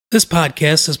This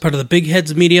podcast is part of the Big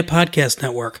Heads Media Podcast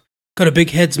Network. Go to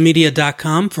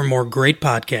bigheadsmedia.com for more great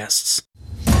podcasts.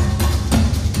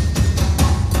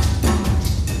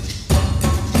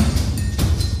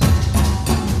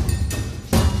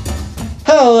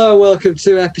 Hello, welcome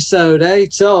to episode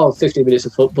 8 of 15 Minutes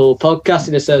of Football podcast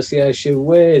in association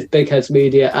with Big Heads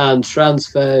Media and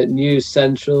Transfer News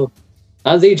Central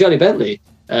and the Johnny Bentley.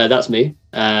 That's me.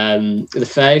 The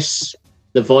face,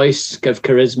 the voice of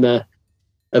charisma,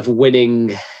 of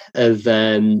winning, of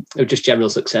just general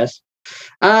success.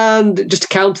 And just to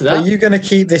counter that... Are you going to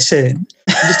keep this in?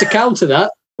 Just to counter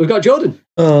that, we've got Jordan,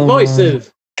 the voice of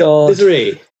God.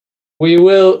 misery. We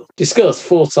will discuss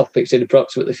 4 topics in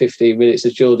approximately 15 minutes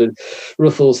as Jordan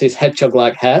ruffles his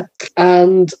hedgehog-like hair.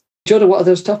 And Jordan, what are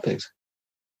those topics?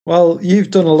 Well,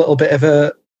 you've done a little bit of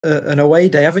an away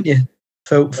day, haven't you,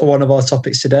 for one of our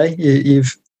topics today?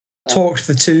 You've talked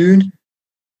the tune.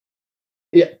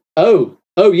 Yeah.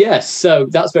 Oh, yes. So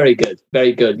that's very good.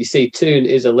 Very good. You see, Toon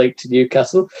is a link to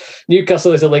Newcastle.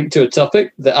 Newcastle is a link to a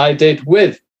topic that I did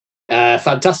with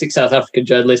fantastic South African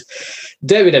journalist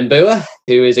David Mbua,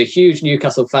 who is a huge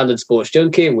Newcastle fan and sports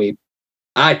junkie. And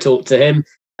I talked to him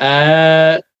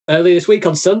earlier this week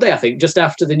on Sunday, I think, just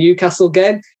after the Newcastle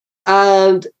game.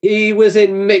 And he was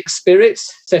in mixed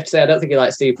spirits. Safe to say, I don't think he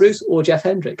likes Steve Bruce or Jeff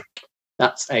Hendrick.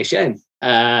 That's a shame.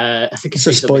 I think it's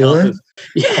a spoiler.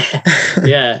 Yeah.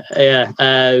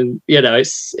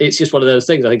 It's just one of those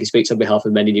things. I think he speaks on behalf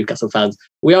of many Newcastle fans.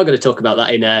 We are going to talk about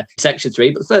that in section 3.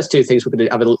 But the first 2 things we're going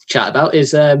to have a little chat about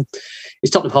is Tottenham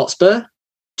Hotspur,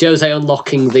 Jose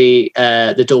unlocking the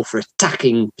door for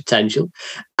attacking potential,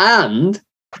 and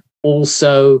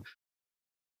also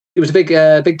it was a big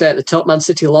day at the top. Man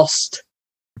City lost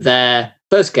their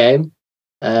first game.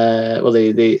 They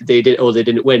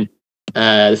didn't win.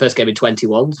 The first game in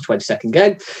 21, the 22nd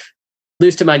game,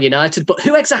 lose to Man United. But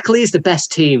who exactly is the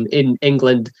best team in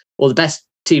England, or the best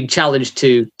team challenged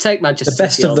to take Manchester City? The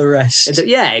best of the rest.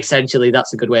 Yeah, essentially,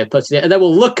 that's a good way of putting it. And then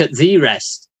we'll look at the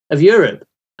rest of Europe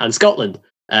and Scotland.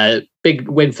 Big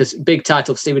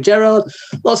title for Steven Gerrard.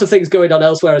 Lots of things going on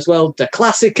elsewhere as well. The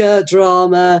Clasica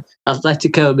drama,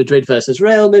 Atletico Madrid versus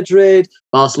Real Madrid.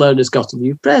 Barcelona's got a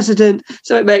new president.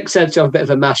 So it makes sense to have a bit of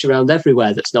a mash around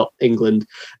everywhere that's not England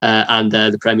and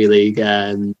the Premier League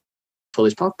for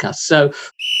this podcast. So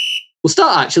we'll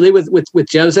start actually with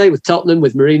Jose, with Tottenham,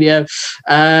 with Mourinho.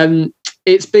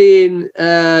 It's been,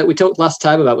 we talked last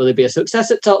time about will he be a success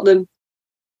at Tottenham?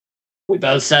 We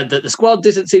both said that the squad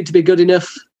doesn't seem to be good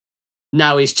enough.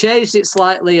 Now he's changed it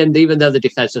slightly, and even though the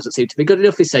defence doesn't seem to be good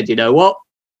enough, he said, you know what?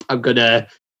 I'm going to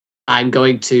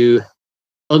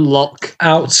unlock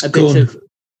outgun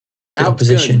the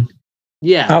opposition.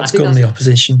 Yeah. Outgun the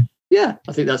opposition. Yeah,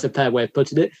 I think that's a fair way of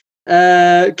putting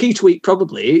it. Key tweak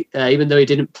probably, even though he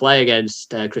didn't play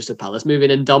against Crystal Palace,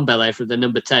 moving in Ndombele from the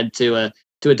number 10 to a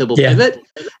double pivot,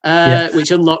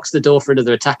 which unlocks the door for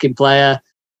another attacking player.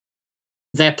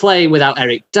 They're playing without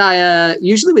Eric Dyer,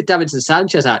 usually with Davinson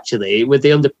Sanchez, actually,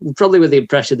 probably with the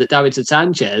impression that Davinson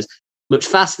Sanchez much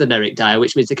faster than Eric Dyer,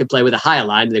 which means they can play with a higher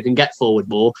line, they can get forward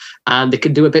more, and they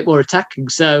can do a bit more attacking.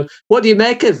 So what do you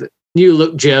make of new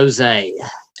look Jose?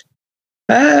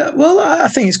 Well, I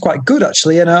think it's quite good,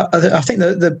 actually. And I think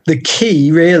the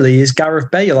key really is Gareth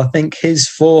Bale. I think his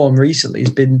form recently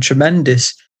has been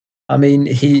tremendous. I mean,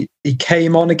 he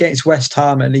came on against West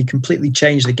Ham and he completely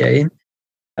changed the game.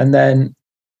 And then,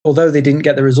 although they didn't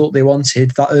get the result they wanted,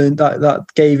 that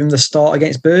gave him the start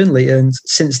against Burnley. And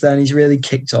since then, he's really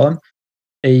kicked on.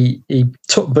 He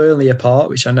took Burnley apart,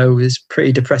 which I know was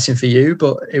pretty depressing for you,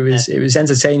 but it was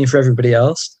entertaining for everybody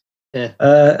else. Yeah.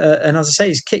 And as I say,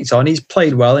 he's kicked on, he's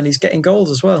played well, and he's getting goals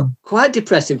as well. Quite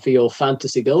depressing for your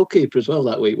fantasy goalkeeper as well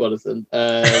that week, one of them.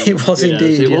 It was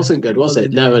indeed. So it wasn't good, was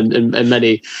it? No, and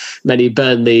many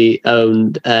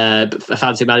Burnley-owned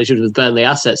fantasy managers with Burnley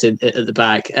assets at the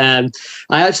back. I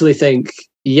actually think,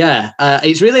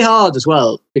 it's really hard as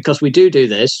well, because we do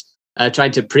this,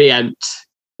 trying to preempt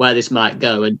where this might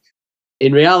go. And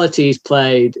in reality, he's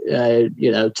played,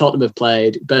 Tottenham have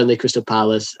played Burnley, Crystal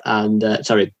Palace, and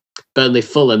Burnley,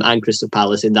 Fulham, and Crystal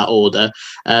Palace in that order.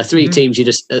 3 teams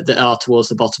that are towards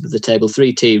the bottom of the table.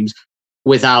 3 teams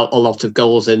without a lot of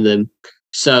goals in them.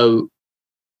 So,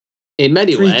 in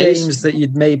many ways, 3 games that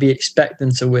you'd maybe expect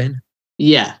them to win.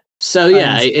 Yeah. So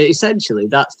essentially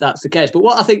that's the case. But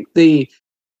what I think the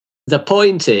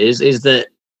point is that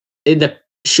in the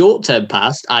short-term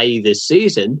past, i.e., this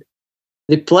season,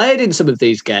 they played in some of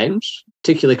these games,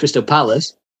 particularly Crystal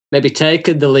Palace, maybe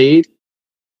taken the lead,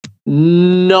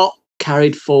 not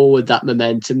carried forward that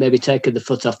momentum, maybe taken the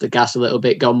foot off the gas a little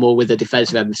bit, gone more with a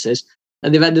defensive emphasis,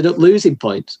 and they've ended up losing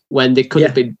points when they could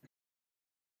have been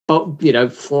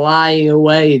flying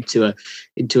away into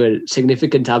a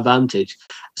significant advantage.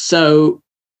 So,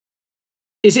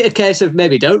 is it a case of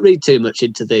maybe don't read too much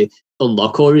into the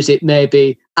unlock, or is it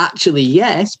maybe actually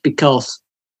yes, because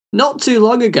not too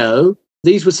long ago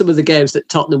these were some of the games that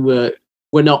Tottenham were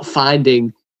not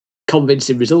finding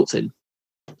convincing results in?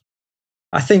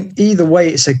 I think either way,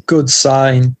 it's a good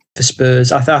sign for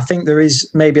Spurs. I think there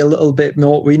is maybe a little bit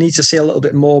more. We need to see a little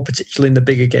bit more, particularly in the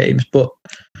bigger games. But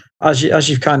as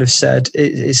you've kind of said,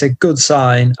 it's a good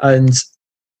sign, and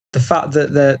the fact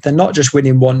that they're not just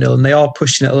winning 1-0 and they are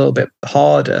pushing it a little bit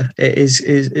harder, it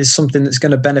is something that's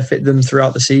going to benefit them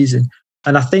throughout the season.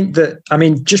 And I think that,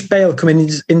 just Bale coming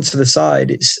into the side,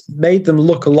 it's made them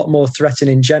look a lot more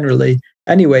threatening generally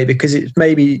anyway, because it's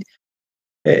maybe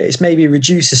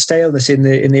reduced the staleness in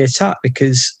the attack,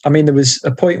 because there was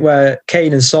a point where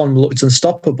Kane and Son looked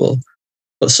unstoppable,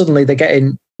 but suddenly they're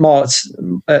getting marked,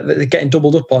 they're getting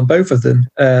doubled up on, both of them.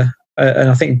 And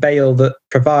I think Bale that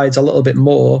provides a little bit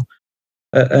more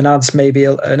and adds maybe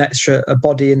an extra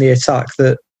body in the attack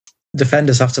that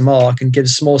defenders have to mark, and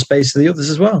gives more space to the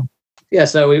others as well. Yeah,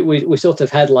 so we sort of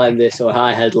headline this, or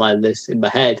I headline this in my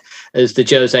head as the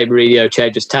Jose Mourinho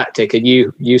changes tactic, and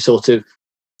you sort of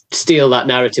steal that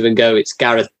narrative and go, it's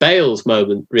Gareth Bale's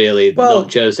moment, really,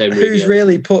 not Jose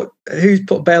Mourinho. Who's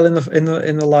put Bale in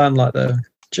the limelight though?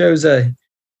 Jose.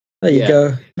 There you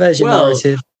go. There's your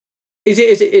narrative. Is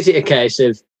it a case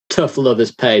of tough love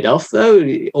has paid off though,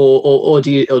 or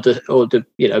do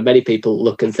many people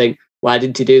look and think, why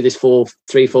didn't he do this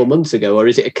 3-4 months ago? Or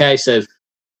is it a case of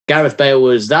Gareth Bale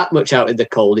was that much out in the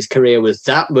cold, his career was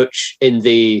that much in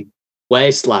the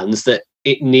wastelands, that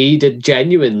it needed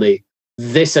genuinely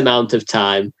this amount of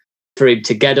time for him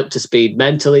to get up to speed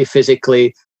mentally,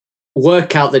 physically,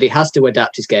 work out that he has to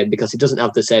adapt his game because he doesn't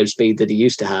have the same speed that he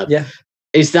used to have? Yeah.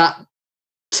 Is that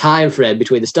time frame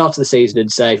between the start of the season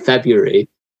and, say, February,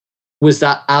 was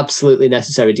that absolutely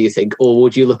necessary, do you think? Or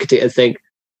would you look at it and think,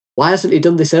 why hasn't he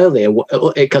done this earlier?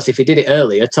 Because if he did it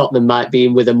earlier, Tottenham might be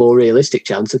in with a more realistic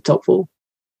chance of top 4.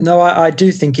 No, I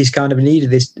do think he's kind of needed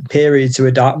this period to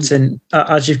adapt. And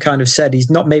as you've kind of said, he's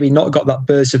not got that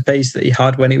burst of pace that he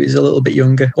had when he was a little bit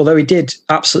younger. Although he did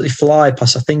absolutely fly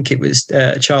past, I think it was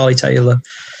Charlie Taylor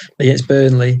against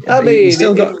Burnley. He's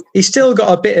still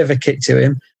got a bit of a kick to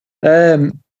him.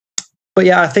 But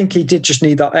yeah, I think he did just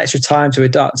need that extra time to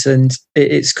adapt, and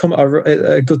it's come at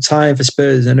a good time for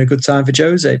Spurs and a good time for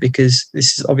Jose, because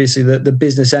this is obviously the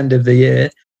business end of the year.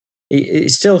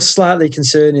 It's still slightly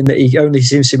concerning that he only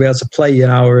seems to be able to play an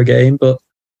hour a game, but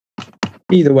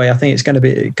either way, I think it's going to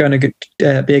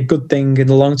be a good thing in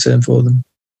the long term for them.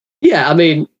 Yeah,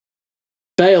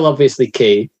 Bale obviously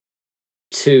key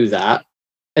to that,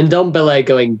 and Ndombele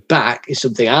going back is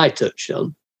something I touched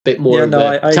on. Bit more of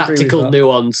a tactical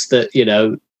nuance that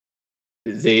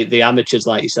the amateurs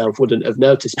like yourself wouldn't have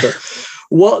noticed. But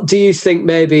what do you think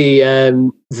maybe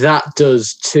that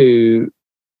does to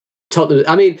Tottenham?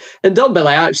 And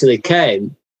Ndombele actually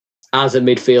came as a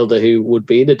midfielder who would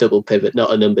be in a double pivot,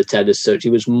 not a number 10 as such. He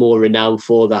was more renowned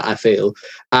for that, I feel.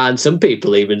 And some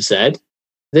people even said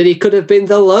that he could have been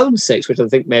the lone 6, which I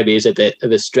think maybe is a bit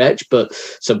of a stretch, but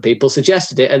some people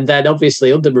suggested it. And then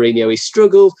obviously under Mourinho, he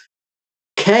struggled.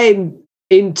 Came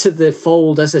into the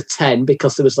fold as a 10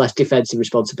 because there was less defensive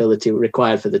responsibility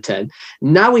required for the 10.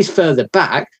 Now he's further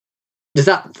back. Does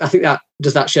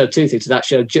that show two things? Does that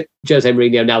show Jose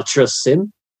Mourinho now trusts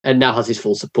him and now has his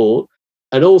full support?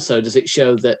 And also, does it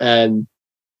show that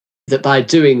that by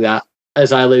doing that,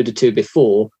 as I alluded to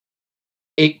before,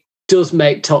 it does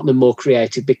make Tottenham more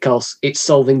creative, because it's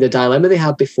solving the dilemma they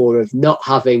had before of not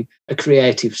having a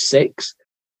creative 6.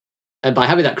 And by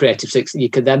having that creative 6, you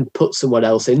can then put someone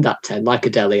else in that 10, like a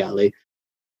Dele Alli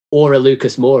or a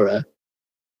Lucas Moura,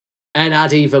 and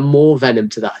add even more venom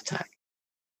to that attack.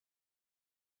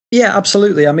 Yeah,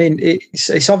 absolutely.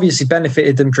 It's obviously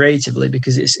benefited them creatively,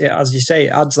 because as you say,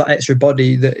 it adds that extra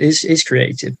body that is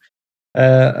creative.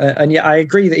 And yeah, I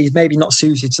agree that he's maybe not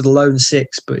suited to the lone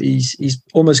 6, but he's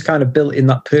almost kind of built in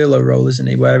that Pirlo role, isn't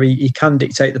he? Where he can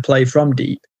dictate the play from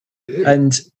deep.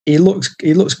 And he looks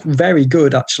very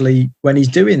good actually when he's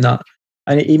doing that,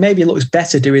 and he maybe looks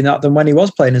better doing that than when he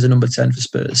was playing as a number 10 for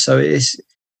Spurs. So it's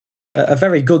a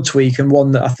very good tweak, and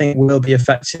one that I think will be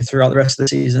effective throughout the rest of the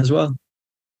season as well.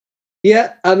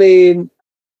 Yeah, it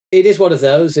is one of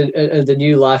those, and the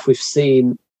new life we've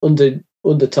seen under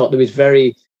Tottenham is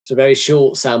it's a very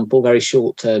short sample, very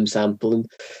short term sample, and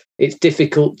it's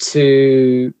difficult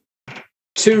to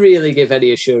really give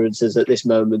any assurances at this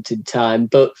moment in time.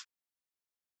 But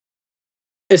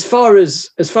as far as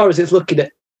it's looking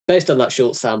at, based on that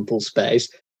short sample space,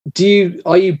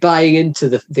 are you buying into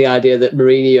the idea that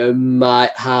Mourinho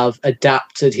might have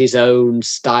adapted his own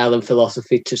style and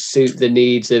philosophy to suit the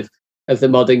needs of the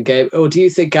modern game? Or do you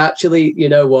think actually, you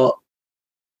know what,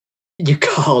 you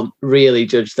can't really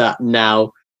judge that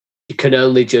now? You can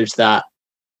only judge that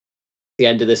the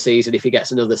end of the season if he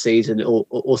gets another season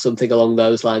or something along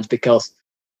those lines, because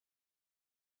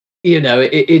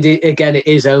it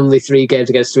is only 3 games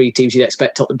against 3 teams you'd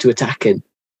expect Tottenham to attack in.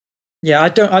 Yeah, I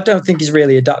don't think he's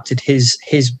really adapted his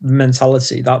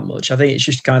mentality that much. I think it's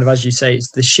just kind of, as you say, it's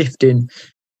the shift in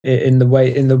the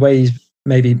way he's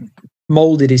maybe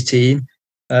molded his team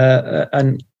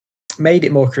and made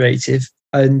it more creative,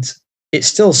 and it's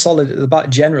still solid at the back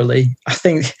generally. I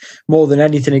think more than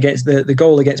anything, against the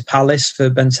goal against Palace for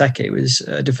Benteke was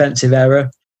a defensive error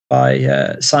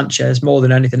by Sanchez more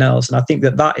than anything else, and I think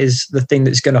that is the thing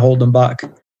that's going to hold them back.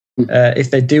 If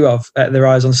they do have their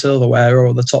eyes on silverware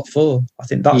or the top 4, I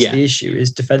think that's the issue,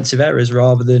 is defensive errors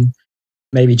rather than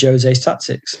maybe Jose's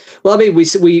tactics. Well, I mean,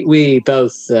 we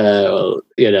both,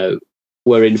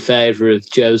 were in favour of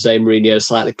Jose Mourinho's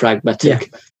slightly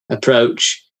pragmatic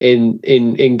approach in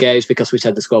games because we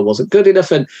said the squad wasn't good enough.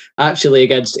 And actually,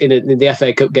 in the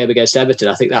FA Cup game against Everton,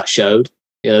 I think that showed.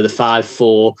 The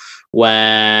 5-4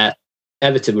 where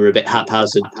Everton were a bit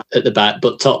haphazard at the back,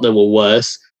 but Tottenham were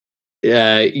worse.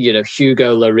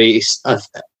 Hugo Lloris,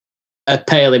 a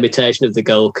pale imitation of the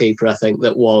goalkeeper, I think,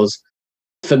 that was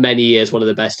for many years one of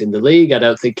the best in the league. I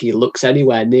don't think he looks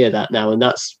anywhere near that now, and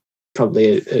that's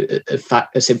probably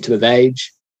a symptom of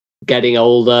age, getting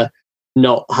older,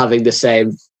 not having the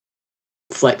same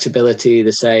flexibility,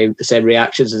 the same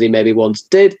reactions as he maybe once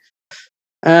did.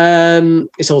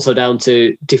 It's also down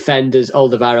to defenders,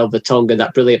 Alderweireld, Vertonghen,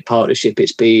 that brilliant partnership.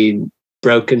 It's been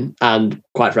broken, and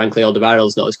quite frankly,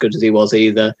 Alderweireld's not as good as he was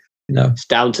either. No, it's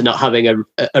down to not having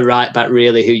a right back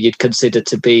really who you'd consider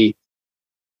to be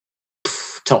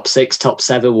top 6, top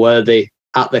 7 worthy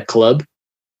at the club.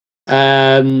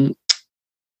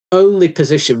 Only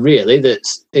position really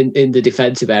that's in the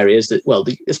defensive areas that, well,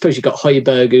 I suppose you've got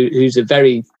Højbjerg, who's a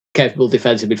very capable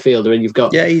defensive midfielder, and you've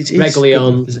got he's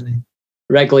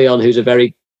Reguilón, who's a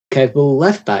very capable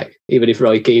left back, even if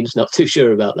Roy Keane's not too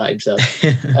sure about that himself.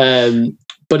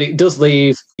 But it does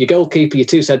leave your goalkeeper, your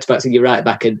 2 centre backs, and your right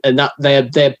back, and that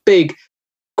they're big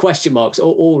question marks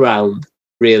all round,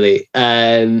 really.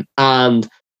 And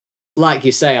like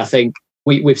you say, I think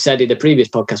we've said in a previous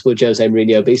podcast, will Jose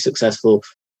Mourinho be successful?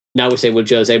 Now we're saying, will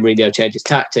Jose Mourinho change his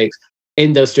tactics?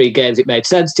 In those 3 games, it made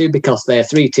sense to, because they are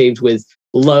 3 teams with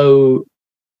low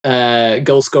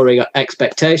goal scoring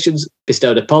expectations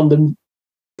bestowed upon them,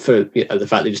 for the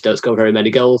fact they just don't score very many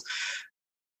goals.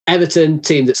 Everton,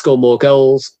 team that score more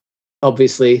goals,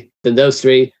 obviously, than those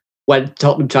 3. When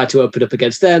Tottenham tried to open up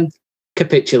against them,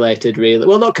 capitulated, really.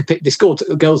 Well, they scored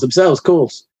goals themselves, of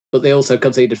course, but they also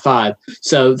conceded 5.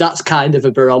 So that's kind of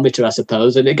a barometer, I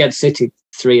suppose. And against City,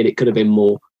 3, and it could have been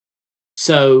more.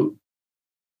 So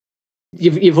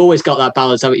you've always got that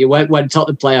balance, haven't you? When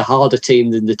Tottenham play a harder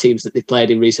team than the teams that they've played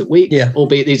in recent weeks,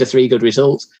 albeit these are 3 good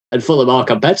results, and Fulham are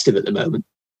competitive at the moment,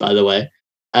 by the way.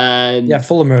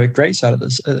 Fulham are a great side of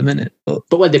this at the minute.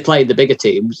 But when they play the bigger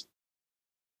teams,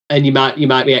 and you might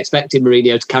be expecting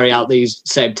Mourinho to carry out these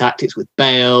same tactics with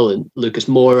Bale and Lucas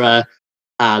Moura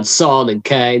and Son and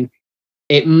Kane,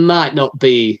 it might not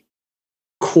be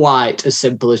quite as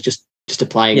simple as just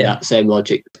applying that same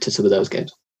logic to some of those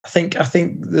games. I think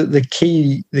the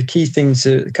key thing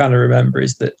to kind of remember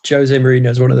is that Jose Mourinho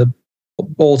is one of the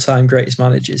all-time greatest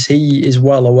managers. He is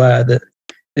well aware that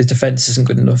his defence isn't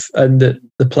good enough and that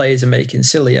the players are making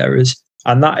silly errors.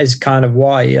 And that is kind of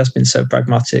why he has been so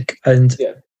pragmatic. And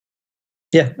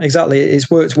yeah, exactly. It's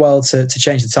worked well to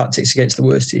change the tactics against the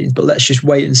worst teams, but let's just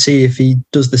wait and see if he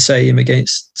does the same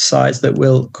against sides that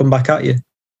will come back at you.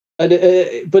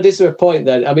 And, but is there a point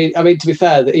then? I mean, to be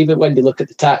fair, that even when you look at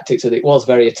the tactics, and it was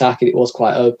very attacking, it was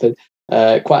quite open,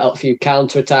 quite a few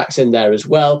counter-attacks in there as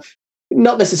well.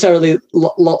 Not necessarily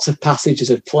lots of passages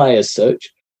of play as such.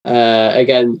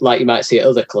 Again, like you might see at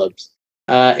other clubs.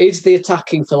 Is the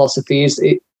attacking philosophy,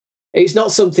 it's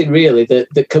not something really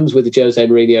that comes with the Jose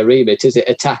Mourinho remit, is it?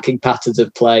 Attacking patterns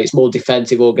of play. It's more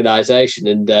defensive organisation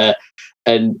and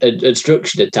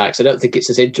structured attacks. I don't think it's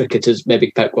as intricate as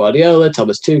maybe Pep Guardiola,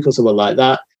 Thomas Tuchel, someone like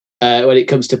that, when it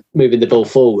comes to moving the ball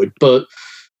forward. But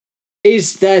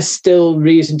is there still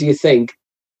reason, do you think,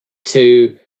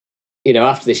 to,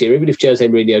 after this year, even if Jose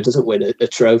Mourinho doesn't win a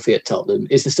trophy at Tottenham,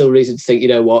 is there still reason to think,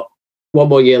 what, 1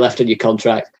 more year left on your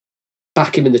contract,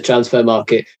 back him in the transfer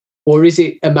market? Or is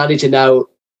it a manager now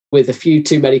with a few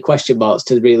too many question marks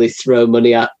to really throw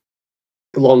money at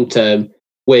long term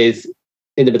in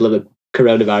the middle of a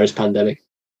coronavirus pandemic?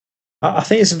 I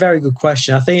think it's a very good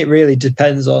question. I think it really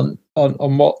depends on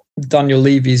what Daniel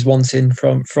Levy's wanting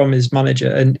from his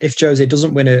manager. And if Jose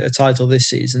doesn't win a title this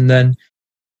season, then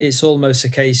it's almost a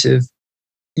case of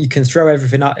you can throw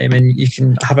everything at him and you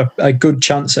can have a good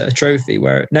chance at a trophy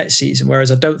next season.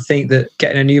 Whereas I don't think that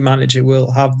getting a new manager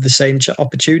will have the same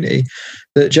opportunity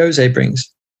that Jose brings.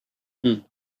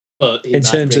 But in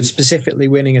terms of specifically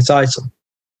winning a title.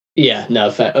 Yeah,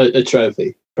 no, fair. A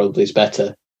trophy probably is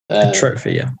better. A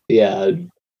trophy, yeah. Yeah,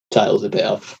 title's a bit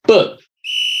off. But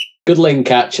good link,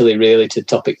 actually, really, to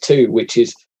topic 2, which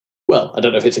is, well, I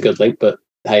don't know if it's a good link, but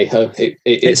hey ho,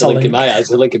 it's a link in my eyes.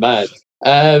 It's a link in my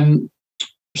eyes.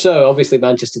 So, obviously,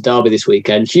 Manchester Derby this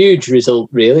weekend. Huge result,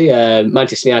 really.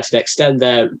 Manchester United extend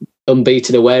their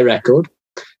unbeaten away record.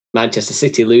 Manchester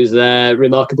City lose their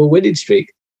remarkable winning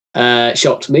streak.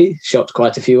 Shocked me, shocked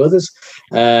quite a few others.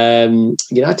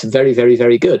 United very, very,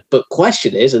 very good. But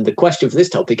question is, and the question for this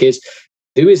topic is,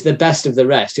 who is the best of the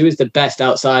rest? Who is the best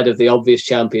outside of the obvious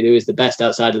champion? Who is the best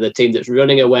outside of the team that's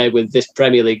running away with this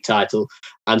Premier League title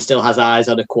and still has eyes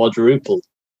on a quadruple?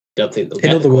 Don't think they'll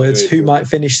get. In other words, who might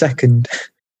finish second?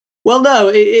 Well, no,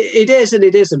 it is and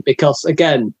it isn't, because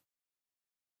again,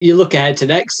 you look ahead to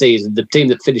next season, the team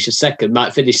that finishes second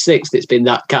might finish sixth. It's been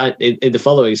that kind in the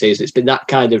following season. It's been that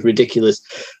kind of ridiculous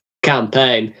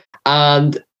campaign.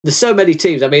 And there's so many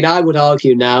teams. I mean, I would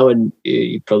argue now, and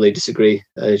you probably disagree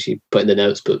as you put in the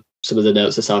notes, but some of the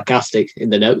notes are sarcastic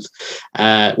in the notes,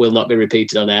 will not be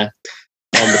repeated on air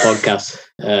on the podcast.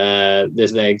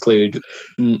 They include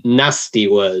nasty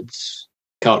words,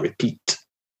 can't repeat.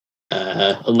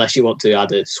 Unless you want to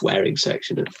add a swearing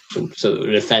section of some sort of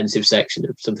an offensive section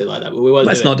of something like that. But we won't.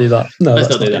 Let's not do that. No, let's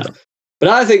not do that. But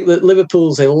I think that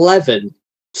Liverpool's 11,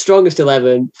 strongest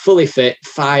 11, fully fit,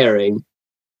 firing,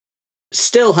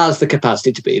 still has the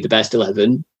capacity to be the best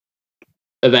 11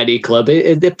 of any club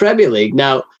in the Premier League.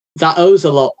 Now, that owes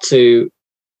a lot to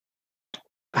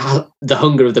the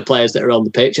hunger of the players that are on the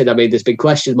pitch. And I mean, there's been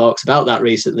question marks about that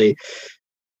recently.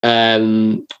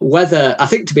 Whether, I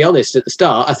think, to be honest, at the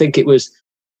start, I think it was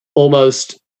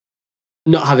almost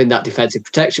not having that defensive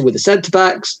protection with the centre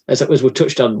backs, as we've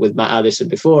touched on with Matt Addison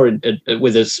before, and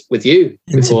with you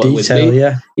before, into detail, with me.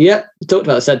 yeah. Yeah, we talked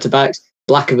about the centre backs,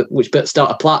 lack of it, which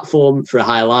start a platform for a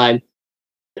high line.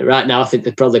 Right now, I think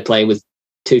they're probably playing with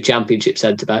 2 Championship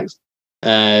centre backs,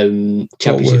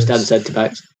 Championship standard centre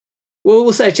backs. Well,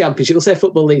 we'll say Championship, we'll say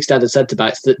Football League standard centre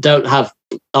backs that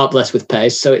aren't blessed with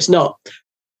pace, so it's not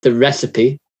the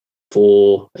recipe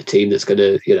for a team that's going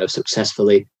to,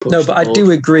 successfully push. No, but I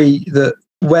do agree that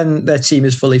when their team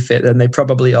is fully fit, then they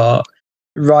probably are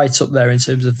right up there in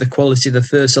terms of the quality of the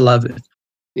first 11.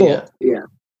 But yeah.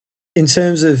 In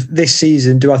terms of this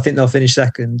season, do I think they'll finish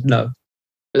second? No.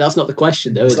 But that's not the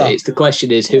question, though, is it? It's the question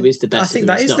is, who is the best? I think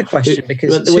that is the question,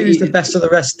 because who's the best of the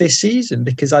rest this season?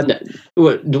 Because I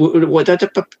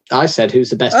said who's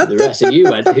the best of the rest, and you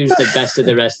went who's the best of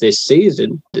the rest this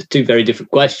season. There's 2 very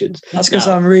different questions. That's because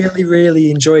I'm really,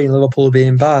 really enjoying Liverpool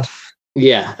being bad.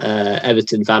 Yeah,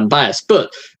 Everton fan bias,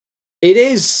 but it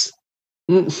is.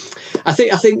 I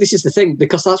think this is the thing,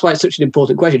 because that's why it's such an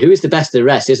important question. Who is the best of the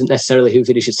rest isn't necessarily who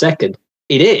finishes second.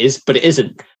 It is, but it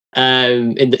isn't.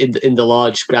 In the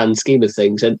large grand scheme of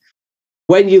things, and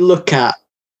when you look at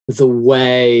the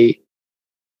way,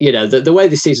 the way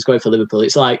this season's going for Liverpool,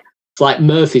 it's like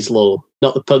Murphy's Law,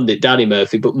 not the pundit Danny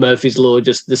Murphy, but Murphy's Law,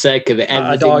 just the sake of it.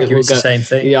 I'd argue it's the same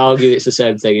thing. You argue it's the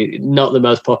same thing. Not the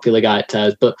most popular guy at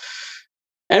times, but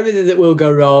everything that will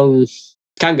go wrong,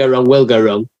 can go wrong, will go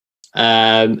wrong.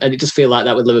 And it does feel like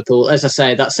that with Liverpool. As I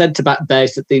say, that centre-back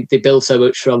base that they build so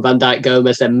much from, Van Dijk,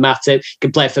 Gomez, then Matip,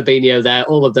 can play Fabinho there,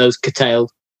 all of those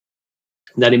curtailed.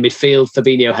 And then in midfield,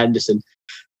 Fabinho, Henderson.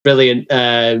 Brilliant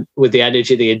with the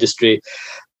energy of the industry.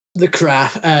 The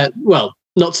craft, well,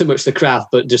 not so much the craft,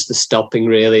 but just the stopping,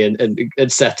 really, and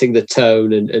setting the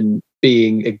tone and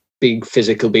being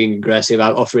physical, being aggressive,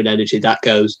 offering energy, that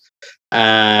goes.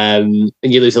 And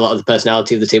you lose a lot of the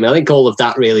personality of the team. And I think all of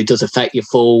that really does affect your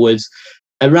forwards.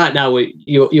 And right now,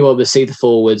 you almost see the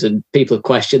forwards, and people have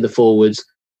questioned the forwards,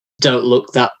 don't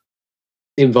look that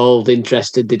involved,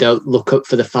 interested. They don't look up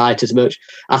for the fight as much.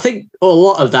 I think a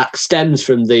lot of that stems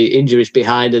from the injuries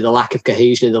behind and the lack of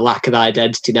cohesion and the lack of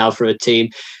identity now for a team.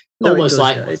 No, almost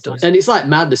it does. And it's like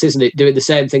madness, isn't it? Doing the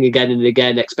same thing again and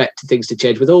again, expecting things to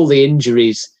change. With all the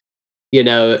injuries,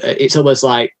 it's almost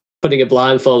like putting a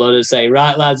blindfold on and saying,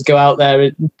 right, lads, go out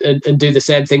there and do the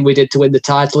same thing we did to win the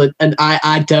title. And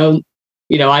I don't,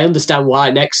 I understand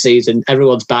why next season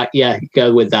everyone's back. Yeah,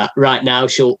 go with that. Right now,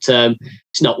 short term,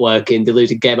 it's not working. They're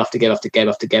losing game after game after game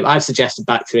after game. I've suggested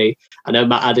back 3. I know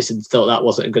Matt Addison thought that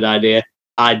wasn't a good idea.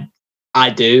 I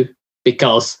do,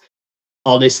 because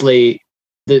honestly,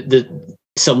 the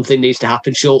something needs to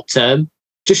happen short term,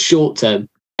 just short term,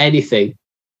 anything,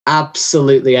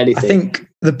 absolutely anything. I think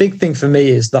the big thing for me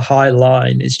is the high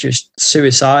line is just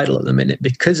suicidal at the minute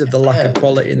because of the lack of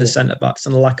quality in the centre backs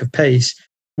and the lack of pace.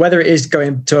 Whether it is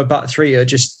going to a back three or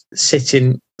just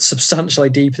sitting substantially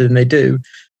deeper than they do,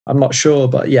 I'm not sure.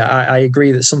 But yeah, I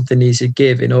agree that something needs to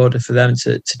give in order for them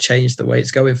to change the way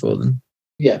it's going for them.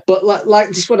 Yeah, but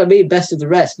like just what I mean, best of the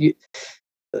rest.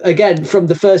 Again, from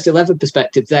the first 11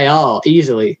 perspective, they are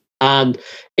easily. And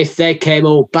if they came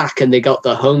all back and they got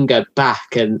the hunger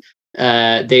back, and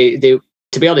they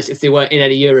to be honest, if they weren't in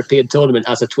any European tournament,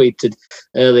 as I tweeted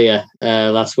earlier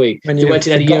last week, if they weren't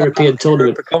in any European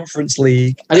tournament, Europa Conference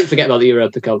League. I didn't forget about the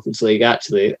Europa Conference League.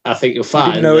 Actually, I think you'll find.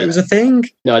 You didn't know it was a thing?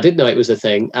 No, I did know it was a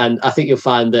thing, and I think you'll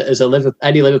find that as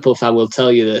any Liverpool fan will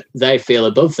tell you that they feel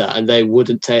above that, and they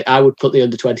wouldn't take. I would put the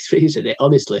under-23s in it.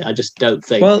 Honestly, I just don't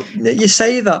think. Well, you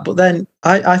say that, but then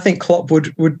I think Klopp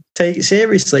would take it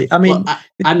seriously. I mean,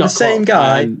 I'm not the same Klopp.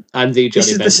 guy. I'm the Johnny This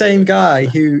is Bentley. the same guy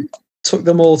who took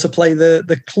them all to play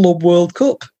the Club World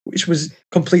Cup, which was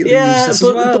completely useless as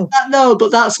well. But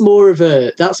that's more of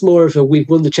a we've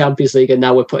won the Champions League and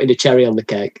now we're putting a cherry on the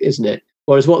cake, isn't it?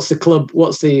 Whereas what's the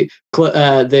UEFA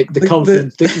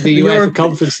Conference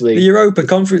League? The Europa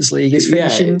Conference League is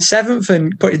finishing 7th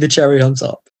and putting the cherry on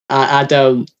top. I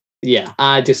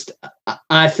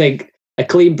think a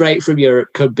clean break from Europe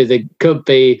could be the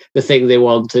thing they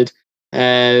wanted.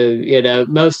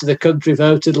 Most of the country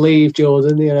voted leave,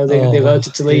 Jordan. They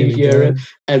voted to leave Europe,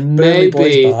 and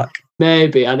maybe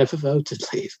I never voted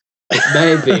leave.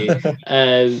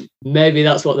 Maybe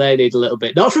that's what they need a little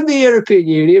bit, not from the European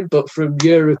Union, but from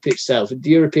Europe itself, the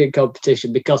European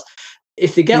competition. Because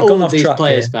if they get all of these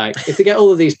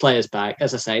players back,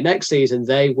 as I say, next season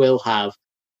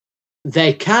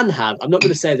they can have. I'm not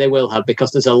going to say they will have,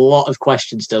 because there's a lot of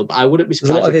questions still, but I wouldn't be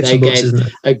surprised if they gave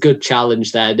a good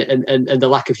challenge there, and the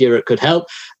lack of Europe could help,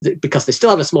 because they still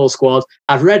have a small squad.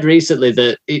 I've read recently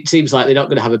that it seems like they're not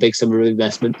going to have a big summer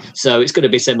investment, so it's going to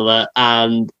be similar,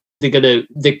 and they're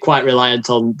quite reliant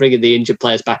on bringing the injured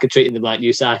players back and treating them like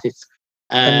new signings.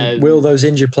 Will those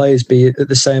injured players be at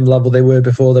the same level they were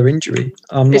before their injury?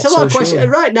 It's a lot of questions.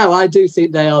 Right now, I do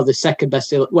think they are the second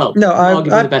best. Well, no,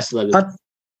 arguably the best 11. I'd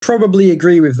probably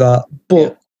agree with that,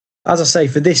 but as I say,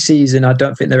 for this season, I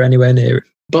don't think they're anywhere near it.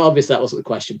 But obviously, that wasn't the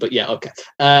question. But yeah, okay.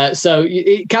 So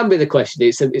it can be the question.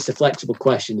 It's a flexible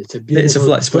question. It's a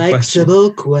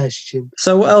flexible question.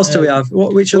 So what else do we have?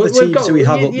 Which other teams do we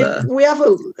have up there? We have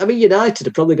United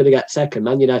are probably going to get second.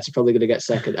 Man United are probably going to get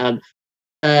second, and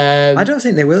I don't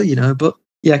think they will. But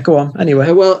yeah, go on.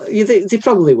 Anyway, well, you think they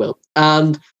probably will,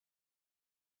 and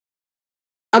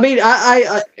I mean,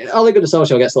 Ole Gunnar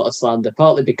Solskjaer gets a lot of slander,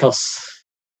 partly because,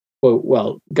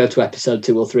 well, go to episode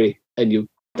 2 or 3, and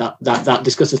that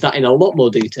discusses that in a lot more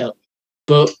detail.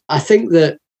 But I think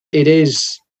that it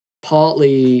is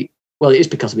partly, it is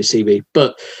because of his CV,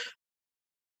 but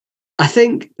I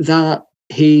think that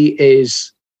he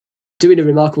is doing a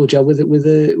remarkable job with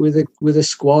a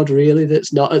squad really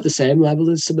that's not at the same level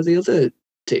as some of the other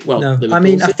teams. Well, no, I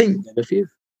mean, I think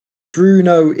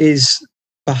Bruno is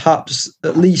perhaps,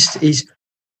 at least, he's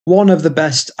one of the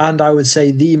best, and I would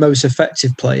say the most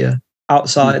effective player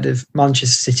outside of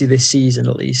Manchester City this season,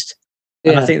 at least.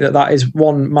 And I think that is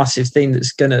one massive thing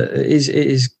that's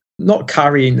is not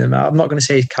carrying them. I'm not going to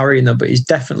say he's carrying them, but he's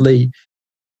definitely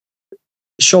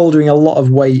shouldering a lot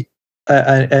of weight,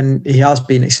 and he has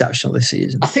been exceptional this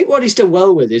season. I think what he's done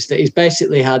well with is that he's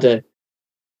basically had a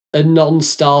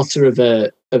non-starter of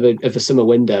a summer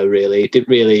window. Really, it didn't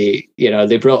really.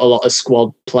 They brought a lot of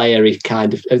squad playery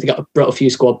kind of. They brought a few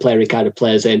squad playery kind of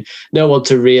players in. No one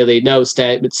to really, no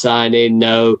statement signing,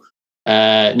 no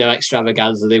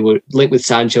extravaganza. They were linked with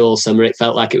Sancho all summer. It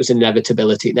felt like it was an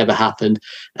inevitability. It never happened.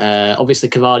 Obviously,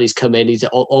 Cavani's come in. He's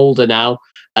older now.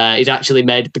 He's actually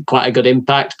made quite a good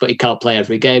impact, but he can't play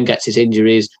every game. Gets his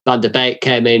injuries. Van der Beek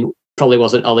came in. Probably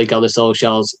wasn't Ole Gunnar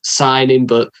Solskjaer's signing,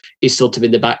 but he's sort of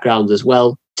in the background as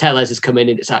well. Tellez has come in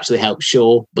and it's actually helped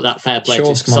Shaw, but that fair play to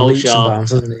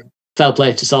Solskjaer. Fair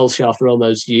play to Solskjaer for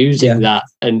almost using that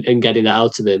and getting that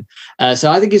out of him.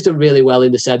 So I think he's done really well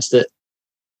in the sense that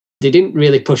they didn't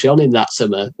really push on in that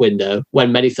summer window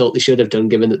when many thought they should have done,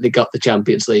 given that they got the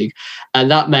Champions League. And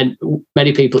that meant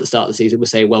many people at the start of the season were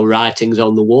saying, well, writing's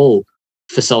on the wall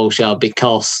for Solskjaer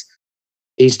because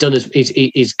he's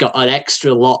got an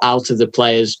extra lot out of the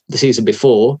players the season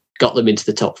before, got them into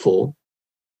the top 4.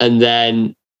 And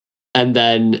then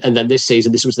this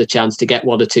season, this was the chance to get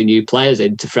 1 or 2 new players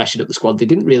in to freshen up the squad. They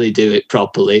didn't really do it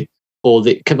properly.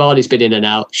 Cavani's been in and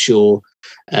out, sure.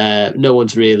 No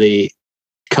one's really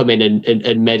come in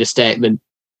and made a statement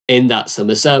in that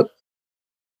summer. So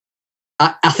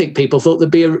I think people thought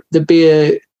there'd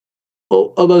be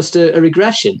almost a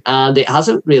regression, and it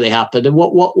hasn't really happened. And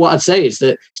what I'd say is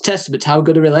that it's testament to how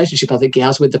good a relationship I think he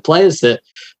has with the players, that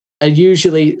are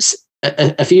usually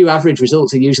a few average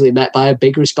results are usually met by a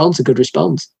big response, a good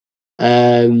response.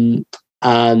 And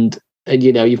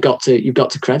you've got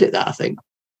to credit that, I think.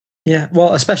 Yeah,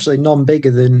 well, especially none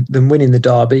bigger than winning the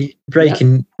derby,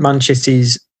 breaking Man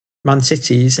City's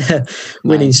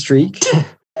winning streak.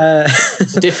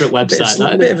 It's a different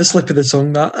website. A bit of a slip of the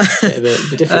tongue, that. Bit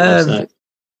of a different website.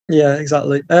 Yeah,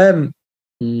 exactly.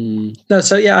 No,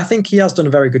 so yeah, I think he has done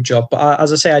a very good job. But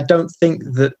as I say, I don't think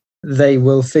that they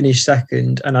will finish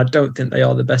second, and I don't think they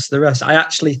are the best of the rest. I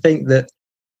actually think that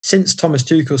since Thomas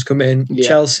Tuchel's come in,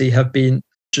 Chelsea have been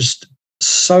just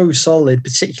so solid,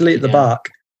 particularly at the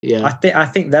back. Yeah, I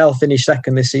think they'll finish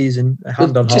second this season.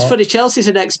 Hand on heart. It's funny. Chelsea's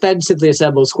an expensively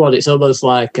assembled squad. It's almost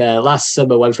like last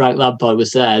summer when Frank Lampard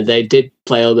was there. They did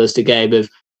play almost a game of.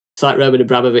 It's like Roman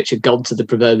Abramovich had gone to the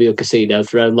proverbial casino,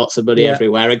 thrown lots of money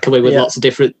everywhere, and come in with lots of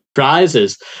different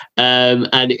prizes. And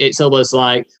it's almost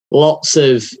like lots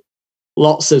of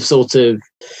sort of,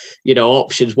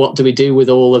 options. What do we do with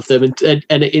all of them?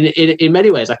 And in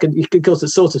many ways, you can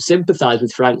sort of sympathise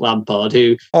with Frank Lampard,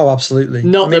 who absolutely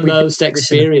not the most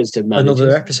experienced of managers.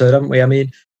 Another episode, haven't we? I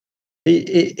mean,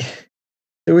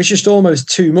 there was just almost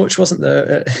too much, wasn't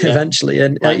there? Eventually,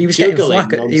 and he was getting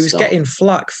flack. He was getting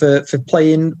flack for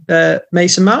playing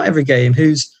Mason Mount every game.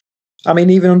 Who's, I mean,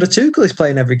 even under Tuchel, he's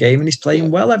playing every game, and he's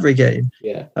playing well every game.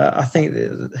 Yeah,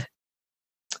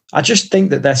 I just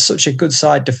think that they're such a good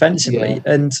side defensively,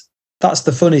 and that's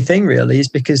the funny thing, really, is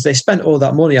because they spent all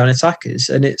that money on attackers,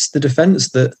 and it's the defence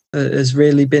that has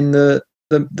really been the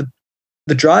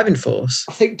driving force.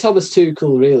 I think Thomas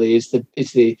Tuchel really is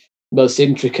the most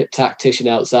intricate tactician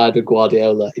outside of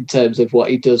Guardiola in terms of what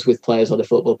he does with players on a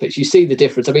football pitch. You see the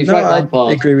difference. I mean, Frank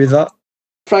Lampard. I agree with that.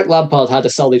 Frank Lampard had a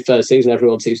solid first season,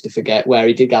 everyone seems to forget, where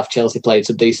he did have Chelsea playing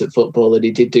some decent football, and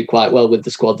he did do quite well with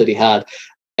the squad that he had.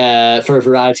 For a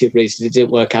variety of reasons, it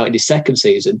didn't work out in his second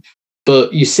season.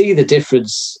 But you see the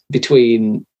difference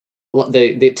between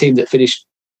the team that finished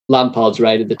Lampard's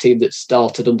reign and the team that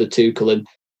started under Tuchel, and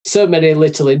so many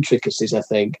little intricacies, I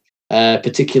think,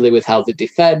 particularly with how they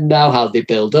defend now, how they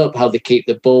build up, how they keep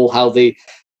the ball, how they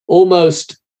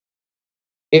almost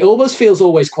feels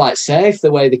always quite safe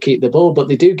the way they keep the ball, but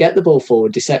they do get the ball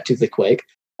forward deceptively quick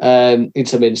in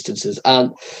some instances.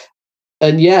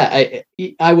 And yeah,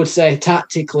 I would say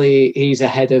tactically he's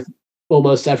ahead of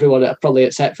almost everyone, probably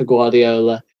except for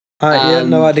Guardiola.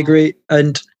 I'd agree.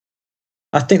 And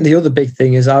I think the other big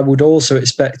thing is I would also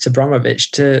expect Abramovich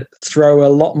to throw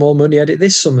a lot more money at it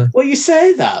this summer. Well, you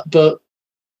say that, but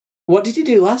what did he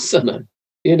do last summer?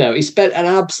 He spent an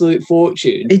absolute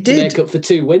fortune to make up for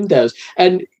 2 windows.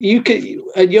 And you're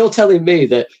telling me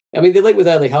that, I mean, they link with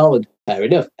Erling Haaland. Fair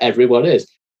enough, everyone is.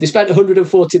 They spent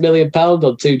 £140 million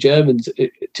on 2 Germans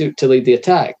to lead the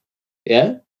attack.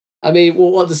 Yeah? I mean,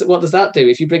 well, what does that do?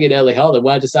 If you bring in Erling Haaland,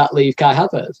 where does that leave Kai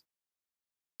Havertz?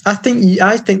 I think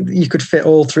you could fit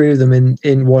all 3 of them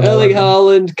in one. Erling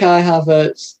Haaland, Kai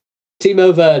Havertz,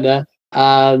 Timo Werner,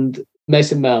 and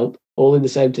Mason Mount, all in the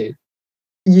same team.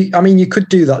 You could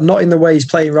do that, not in the way he's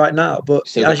playing right now, but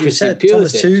so as you said,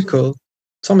 Thomas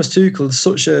Tuchel is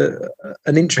such an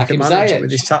intricate manager with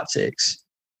his tactics.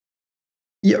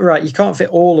 Yeah, right. You can't fit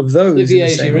all of those in the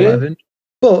same 11.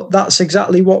 But that's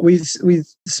exactly what we've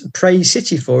praised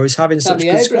City for, is having such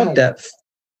good squad depth.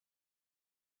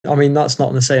 I mean, that's not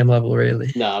on the same level,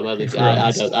 really. No,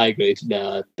 I agree.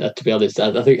 No, to be honest,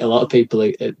 I think a lot of people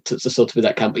are sort of in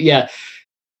that camp. But yeah,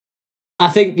 I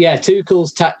think,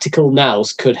 Tuchel's tactical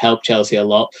nous could help Chelsea a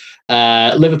lot.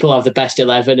 Liverpool have the best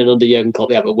 11, and under Jurgen Klopp,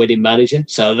 they have a winning manager.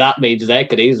 So that means they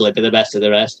could easily be the best of the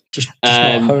rest. Just not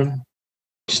at home.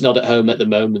 Just not at home at the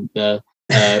moment, no.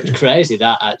 It's crazy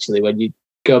that, actually, when you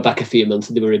go back a few months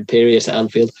and they were imperious at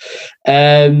Anfield.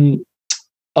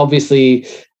 Obviously,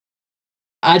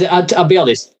 I'll be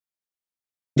honest,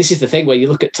 this is the thing where you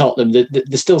look at Tottenham,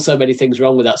 there's still so many things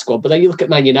wrong with that squad, but then you look at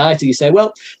Man United, you say,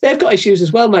 well, they've got issues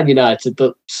as well, Man United,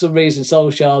 but for some reason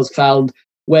Solskjaer's found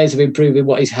ways of improving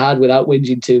what he's had without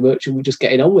whinging too much, and we're just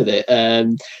getting on with it.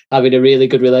 Having a really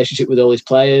good relationship with all his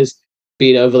players,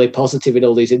 being overly positive in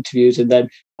all these interviews, and then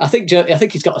I think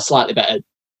he's got a slightly better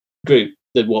group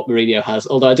than what Mourinho has.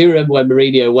 Although I do remember when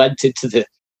Mourinho went into the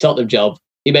Tottenham job,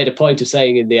 he made a point of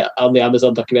saying on the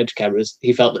Amazon documentary cameras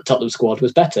he felt that Tottenham squad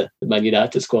was better than Man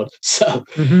United squad. So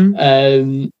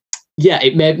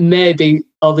it may be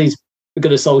all these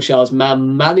good of Solskjaer's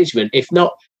man management, if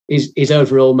not his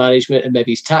overall management and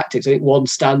maybe his tactics. I think one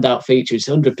standout feature is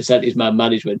 100% his man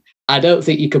management. I don't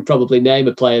think you could probably name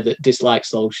a player that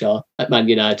dislikes Solskjaer at Man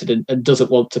United and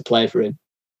doesn't want to play for him.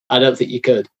 I don't think you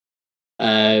could.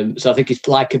 So I think his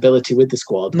likability with the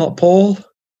squad. Not Paul.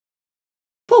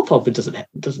 Paul Pogba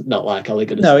doesn't not like Ole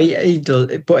Gunnar. No, he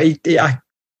does, but I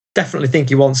definitely think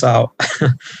he wants out.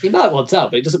 He might want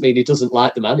out, but it doesn't mean he doesn't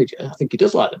like the manager. I think he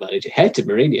does like the manager. He hated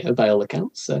Mourinho by all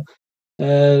accounts. So,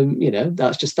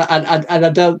 that's just that. And I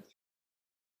don't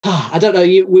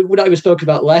know. We're not even spoken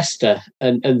about Leicester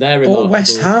and their or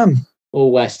West Ham.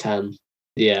 Or West Ham.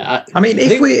 Yeah. I mean,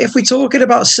 if we're talking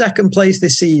about second place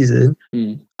this season,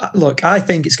 look, I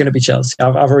think it's going to be Chelsea.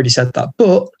 I've already said that,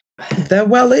 but they're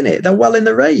well in it. They're well in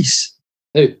the race.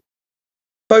 Who?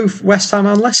 Both West Ham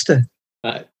and Leicester.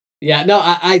 Yeah, no,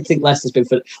 I think Leicester's been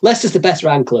for Leicester's the best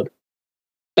ranked club.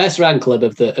 Best ranked club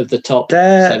of the top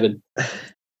 7.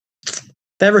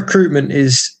 Their recruitment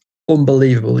is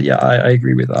unbelievable. Yeah, I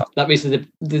agree with that. That means they're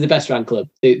the best ranked club.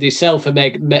 They sell for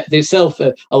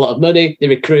a lot of money. They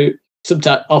recruit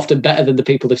sometimes often better than the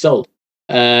people they've sold.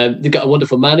 They've got a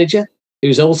wonderful manager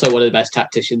who's also one of the best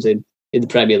tacticians in the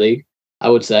Premier League, I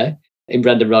would say. In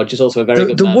Brendan Rodgers, also a very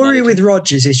good. The worry with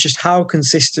Rodgers is just how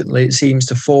consistently it seems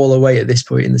to fall away at this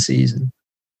point in the season.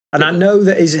 And I know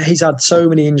that he's had so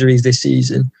many injuries this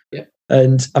season. Yeah.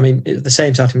 And I mean, the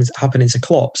same time happening to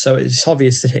Klopp. So it's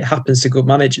obvious that it happens to good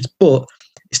managers, but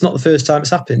it's not the first time it's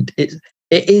happened. It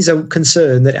is a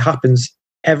concern that it happens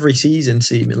every season,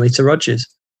 seemingly, to Rodgers.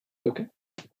 Okay,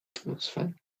 that's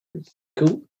fine.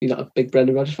 Cool. You're not a big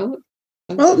Brendan Rodgers fan?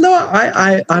 Well, no,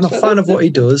 I'm a fan of what he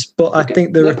does, but I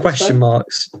think there are question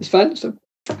marks. It's fine. So,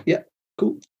 yeah,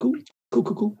 cool.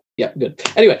 Yeah, good.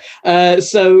 Anyway,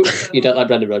 so you don't like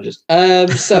Brendan Rodgers.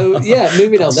 Yeah,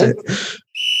 moving on then.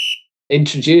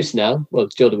 Introduce now. Well,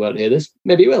 Jordan won't hear this.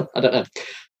 Maybe he will. I don't know.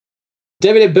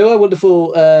 David Mbua,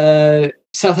 wonderful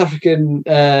South African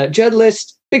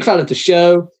journalist, big fan of the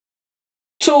show,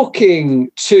 talking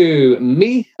to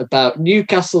me about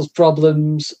Newcastle's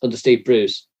problems under Steve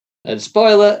Bruce. And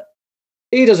spoiler,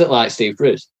 he doesn't like Steve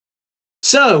Bruce.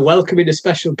 So, welcoming a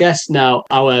special guest now,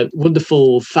 our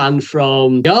wonderful fan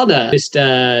from Ghana,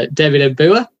 Mr. David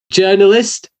Mbua,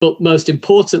 journalist, but most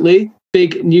importantly,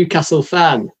 big Newcastle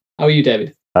fan. How are you,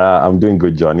 David? I'm doing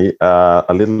good, Johnny. A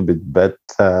little bit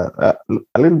better,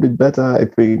 I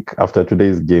think, after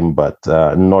today's game, but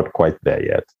not quite there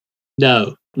yet.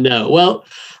 No. Well,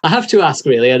 I have to ask,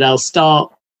 really, and I'll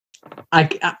start. I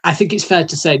think it's fair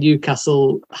to say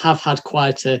Newcastle have had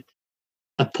quite a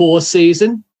poor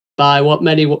season by what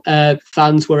many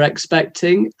fans were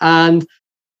expecting. And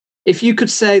if you could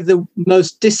say the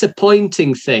most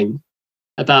disappointing thing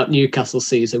about Newcastle's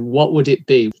season, what would it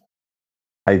be?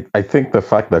 I think the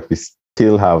fact that we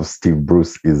still have Steve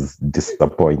Bruce is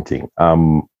disappointing.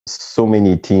 So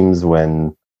many teams,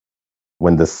 when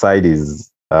the side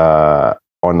is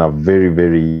on a very,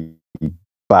 very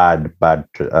bad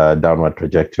downward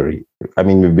trajectory. I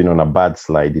mean, we've been on a bad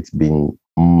slide. It's been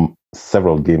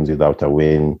several games without a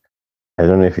win. I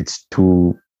don't know if it's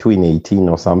 2 in 18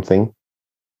 or something.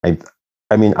 I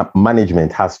mean,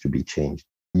 management has to be changed.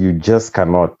 You just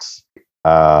cannot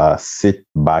sit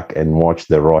back and watch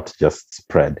the rot just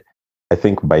spread. I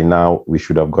think by now we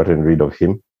should have gotten rid of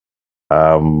him.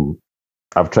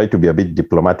 I've tried to be a bit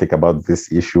diplomatic about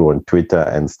this issue on Twitter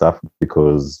and stuff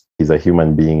because he's a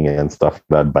human being and stuff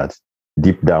like that. But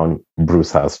deep down,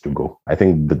 Bruce has to go. I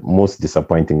think the most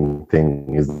disappointing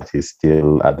thing is that he's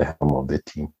still at the helm of the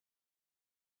team.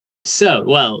 So,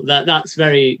 well, that's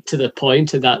very to the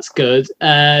point, and that's good.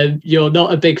 You're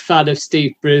not a big fan of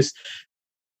Steve Bruce.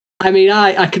 I mean,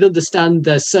 I can understand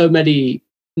there's so much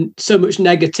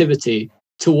negativity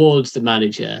towards the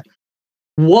manager.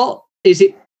 What is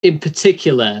it in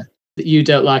particular that you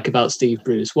don't like about Steve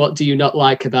Bruce? What do you not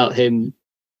like about him?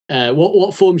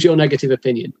 What forms your negative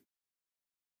opinion?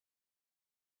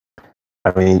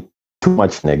 I mean, too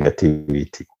much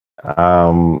negativity.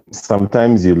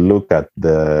 Sometimes you look at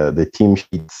the team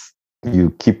sheets, you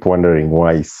keep wondering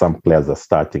why some players are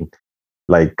starting.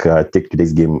 Like take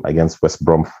today's game against West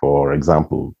Brom, for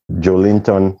example. Joe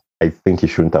Linton, I think he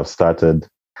shouldn't have started.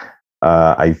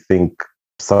 I think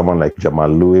someone like Jamal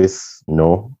Lewis,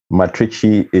 no.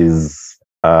 Matrici is,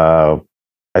 I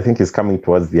think he's coming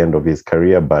towards the end of his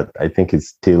career, but I think he's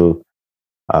still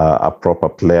a proper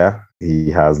player. He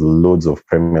has loads of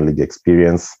Premier League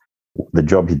experience. The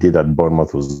job he did at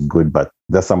Bournemouth was good, but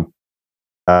there's some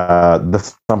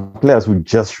players who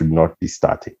just should not be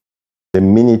starting. The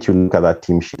minute you look at that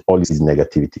team sheet, all you see is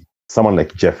negativity. Someone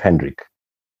like Jeff Hendrick.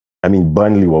 I mean,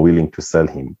 Burnley were willing to sell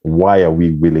him. Why are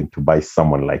we willing to buy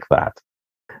someone like that?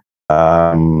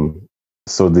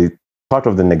 so the part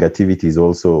of the negativity is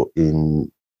also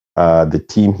in the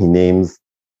team he names.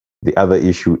 The other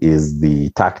issue is the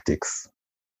tactics.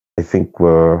 I think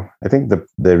the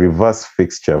reverse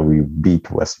fixture we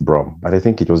beat West Brom, but I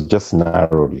think it was just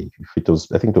narrowly. I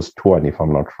think it was 2-1 if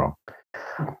I'm not wrong.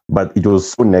 But it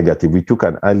was so negative. We took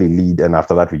an early lead, and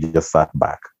after that we just sat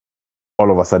back.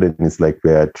 All of a sudden, it's like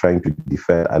we're trying to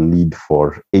defend a lead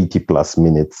for 80 plus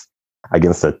minutes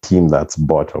against a team that's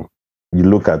bottom. You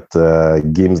look at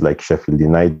games like Sheffield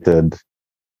United,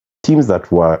 teams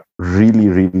that were really,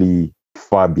 really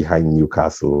far behind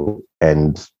Newcastle,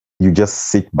 and you just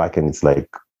sit back and it's like,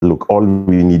 look, all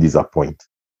we need is a point.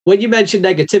 When you mentioned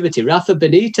negativity, Rafa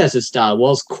Benitez's style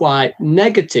was quite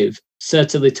negative,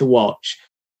 certainly to watch.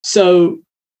 So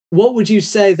what would you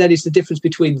say then is the difference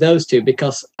between those two?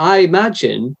 Because I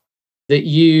imagine that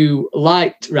you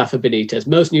liked Rafa Benitez.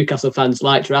 Most Newcastle fans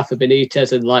liked Rafa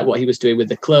Benitez and liked what he was doing with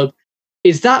the club.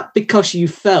 Is that because you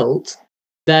felt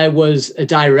there was a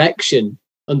direction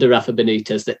under Rafa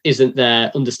Benitez that isn't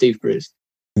there under Steve Bruce?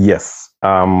 Yes.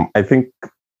 I think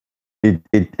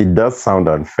it does sound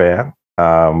unfair.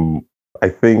 I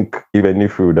think even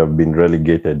if we would have been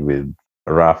relegated with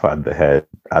Rafa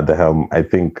at the helm, I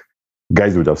think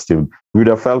guys would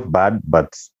have felt bad,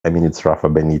 but I mean, it's Rafa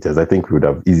Benitez. I think we would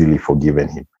have easily forgiven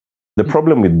him. The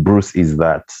problem with Bruce is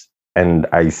that, and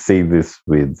I say this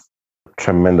with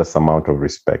tremendous amount of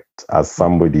respect as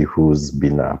somebody who's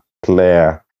been a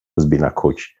player, who's been a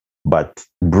coach, but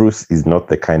Bruce is not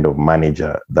the kind of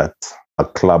manager that a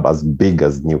club as big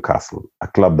as Newcastle, a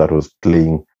club that was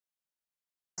playing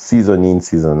season in,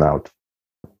 season out,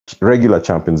 regular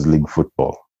Champions League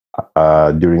football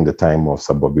during the time of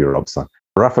Sir Bobby Robson.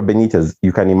 Rafa Benitez,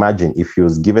 you can imagine if he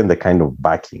was given the kind of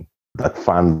backing that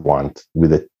fans want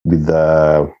with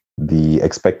the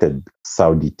expected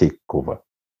Saudi takeover,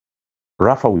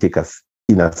 Rafa will take us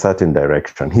in a certain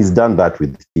direction. He's done that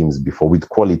with teams before, with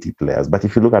quality players. But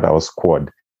if you look at our squad,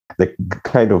 the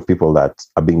kind of people that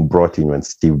are being brought in when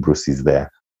Steve Bruce is there,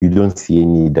 you don't see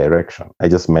any direction. I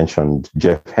just mentioned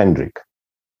Jeff Hendrick.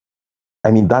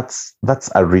 I mean, that's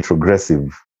a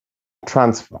retrogressive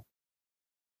transfer.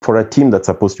 For a team that's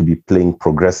supposed to be playing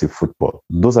progressive football,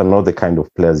 those are not the kind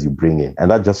of players you bring in. And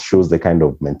that just shows the kind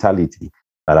of mentality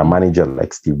that a manager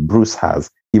like Steve Bruce has.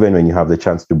 Even when you have the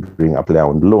chance to bring a player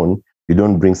on loan, you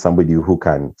don't bring somebody who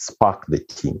can spark the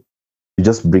team. You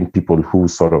just bring people who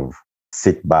sort of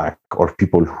sit back or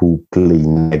people who play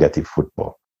negative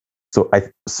football.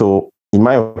 So in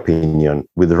my opinion,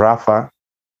 with Rafa,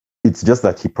 it's just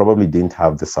that he probably didn't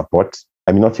have the support.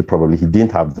 I mean, he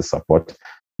didn't have the support.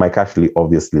 Mike Ashley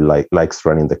obviously likes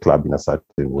running the club in a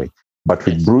certain way. But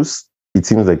with Bruce, it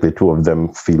seems like the two of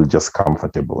them feel just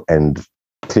comfortable. And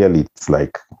clearly it's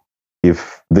like,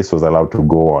 if this was allowed to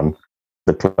go on,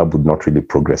 the club would not really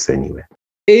progress anywhere.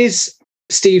 Is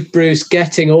Steve Bruce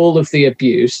getting all of the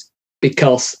abuse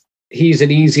because he's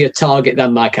an easier target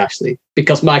than Mike Ashley?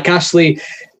 Because Mike Ashley,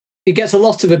 he gets a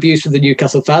lot of abuse from the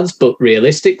Newcastle fans, but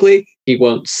realistically, he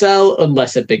won't sell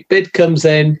unless a big bid comes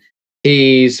in.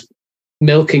 He's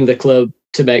milking the club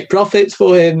to make profits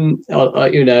for him.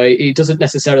 He doesn't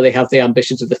necessarily have the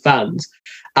ambitions of the fans.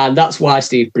 And that's why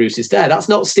Steve Bruce is there. That's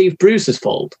not Steve Bruce's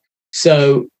fault.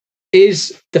 So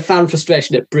is the fan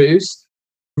frustration at Bruce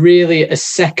really a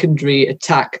secondary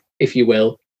attack, if you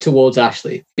will, towards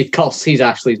Ashley because he's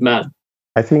Ashley's man?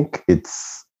 I think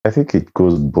it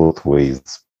goes both ways.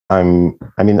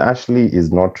 Ashley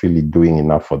is not really doing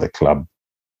enough for the club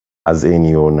as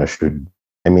any owner should.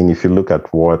 I mean, if you look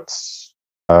at what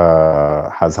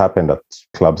has happened at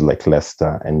clubs like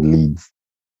Leicester and Leeds,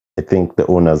 I think the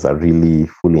owners are really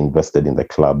fully invested in the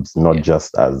clubs, not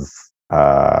just as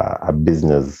a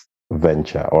business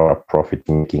venture or a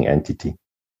profit-making entity.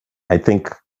 I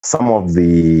think some of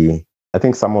the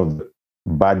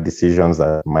bad decisions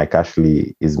that Mike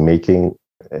Ashley is making,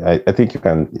 I think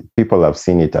people have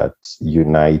seen it at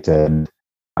United,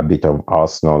 a bit of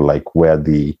Arsenal, like where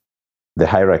the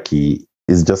hierarchy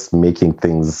is just making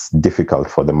things difficult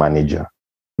for the manager.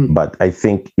 But I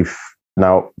think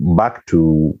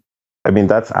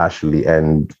that's Ashley,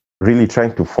 and really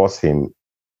trying to force him,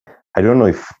 I don't know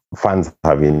if fans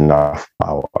have enough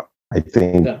power. I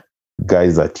think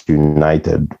guys at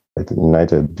United,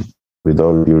 with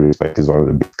all due respect, is one of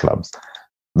the big clubs.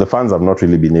 The fans have not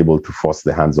really been able to force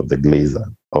the hands of the Glazers,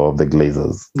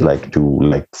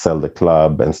 to sell the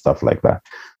club and stuff like that.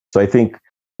 So I think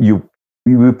you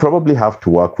will probably have to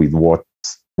work with what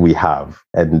we have.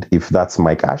 And if that's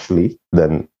Mike Ashley,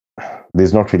 then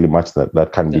there's not really much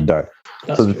that can be done.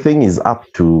 So the thing is up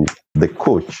to the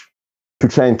coach to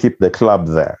try and keep the club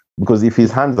there. Because if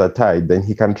his hands are tied, then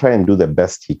he can try and do the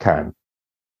best he can.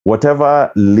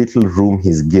 whatever little room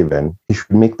he's given, he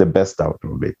should make the best out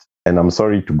of it. And I'm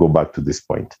sorry to go back to this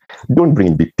point. Don't bring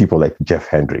in people like Jeff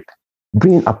Hendrick.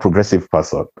 Bring in a progressive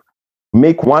person.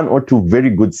 Make one or two very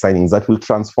good signings that will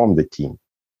transform the team.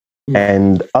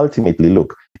 And ultimately,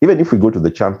 look, even if we go to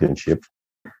the championship,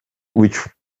 which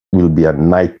will be a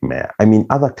nightmare. I mean,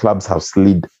 other clubs have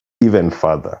slid even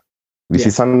further. We see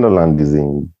Sunderland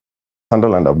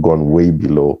have gone way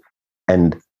below,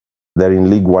 and they're in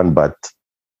League One, but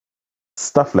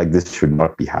stuff like this should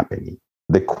not be happening.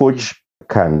 The coach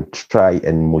can try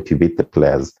and motivate the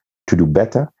players to do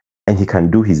better, and he can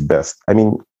do his best. I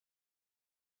mean,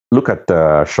 look at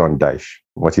Sean Dyche,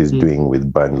 what he's doing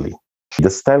with Burnley. The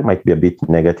style might be a bit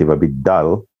negative, a bit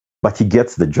dull, but he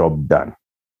gets the job done.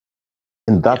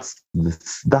 And that's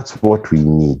what we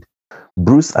need.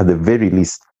 Bruce, at the very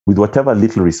least, with whatever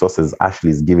little resources Ashley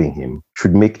is giving him,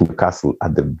 should make Newcastle,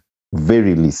 at the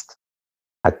very least,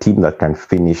 a team that can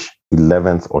finish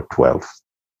 11th or 12th.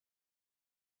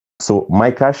 So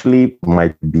Mike Ashley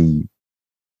might be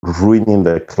ruining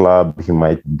the club. He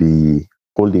might be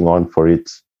holding on for it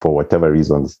for whatever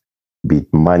reasons, be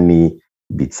it money,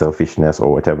 be it selfishness,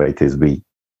 or whatever it is.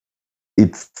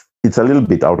 It's a little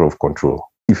bit out of control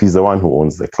if he's the one who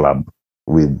owns the club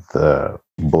with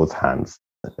both hands.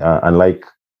 Unlike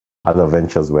other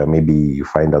ventures where maybe you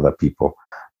find other people.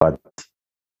 But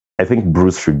I think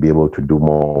Bruce should be able to do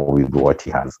more with what he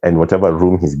has. And whatever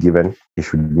room he's given, he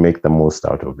should make the most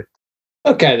out of it.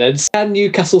 Okay, then. Can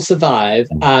Newcastle survive?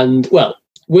 And, well,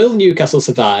 will Newcastle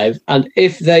survive? And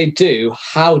if they do,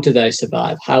 how do they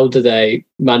survive? How do they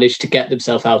manage to get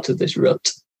themselves out of this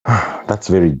rut? That's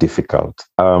very difficult.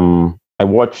 I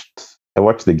watched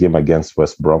the game against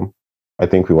West Brom. I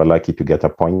think we were lucky to get a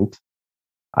point.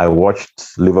 I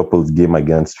watched Liverpool's game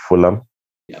against Fulham.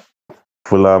 Yeah.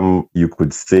 Fulham, you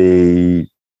could say,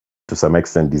 to some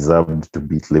extent, deserved to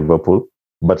beat Liverpool,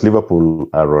 but Liverpool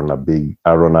are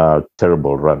on a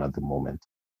terrible run at the moment.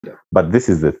 Yeah. But this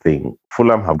is the thing: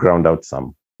 Fulham have ground out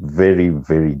some very,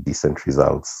 very decent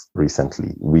results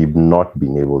recently. We've not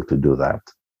been able to do that.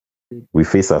 We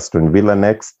face Aston Villa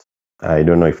next. I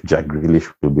don't know if Jack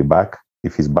Grealish will be back.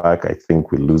 If he's back, I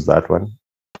think we'll lose that one.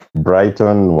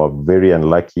 Brighton were very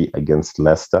unlucky against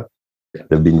Leicester. Yeah.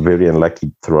 They've been very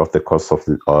unlucky throughout the course of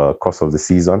the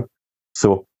season.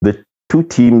 So the two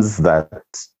teams that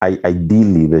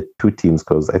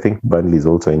because I think Burnley is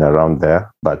also in around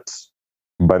there, but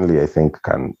Burnley, I think,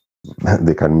 can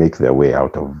make their way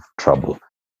out of trouble.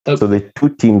 Okay. So the two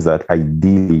teams that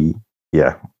ideally,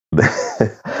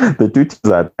 the two teams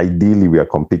that ideally we are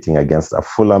competing against are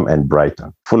Fulham and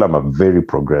Brighton. Fulham are very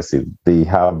progressive. They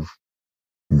have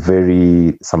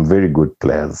some very good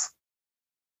players.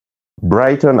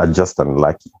 Brighton are just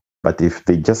unlucky, but if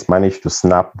they just manage to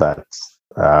snap that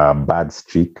bad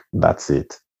streak, that's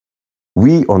it.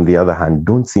 We, on the other hand,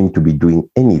 don't seem to be doing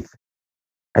anything.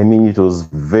 I mean, it was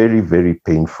very, very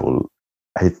painful.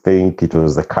 I think it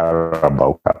was the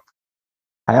Carabao Cup.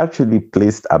 I actually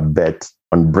placed a bet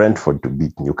on Brentford to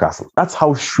beat Newcastle. That's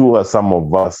how sure some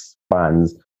of us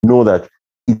fans know that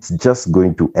it's just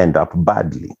going to end up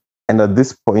badly. And at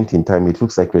this point in time, it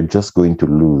looks like we're just going to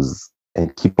lose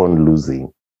and keep on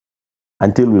losing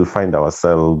until we'll find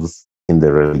ourselves in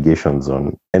the relegation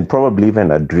zone and probably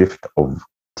even adrift of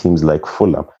teams like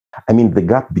Fulham. I mean, the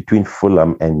gap between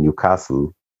Fulham and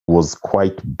Newcastle was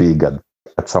quite big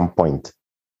at some point.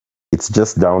 It's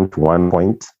just down to 1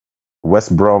 point.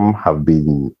 West Brom have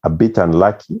been a bit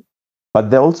unlucky, but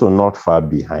they're also not far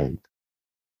behind.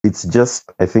 It's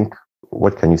just, I think,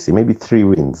 what can you say? Maybe 3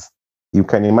 wins. You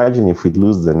can imagine if we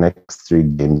lose the next 3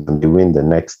 games and they win the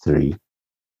next 3,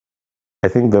 I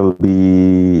think they'll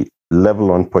be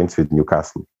level on points with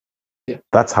Newcastle. Yeah.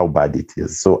 That's how bad it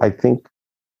is. So I think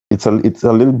it's a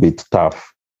little bit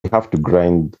tough. We have to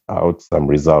grind out some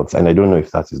results, and I don't know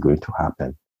if that is going to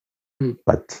happen.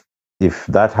 But if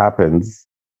that happens,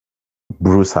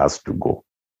 Bruce has to go,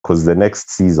 because the next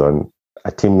season,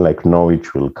 a team like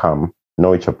Norwich will come.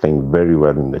 Norwich are playing very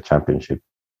well in the Championship.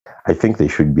 I think they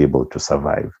should be able to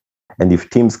survive. And if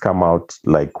teams come out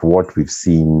like what we've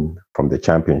seen from the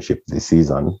Championship this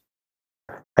season,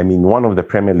 I mean, one of the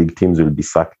Premier League teams will be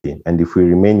sucked in. And if we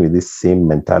remain with this same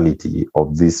mentality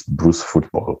of this Bruce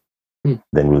football,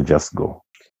 then we'll just go.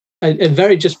 And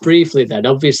very just briefly then,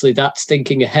 obviously that's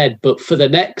thinking ahead, but for the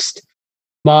next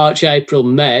March, April,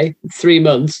 May, 3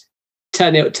 months,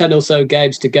 10 or so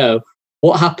games to go,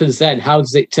 what happens then? How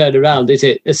does it turn around? Is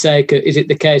it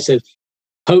the case of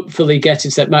hopefully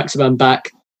getting Saint-Maximin back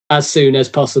as soon as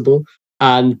possible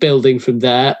and building from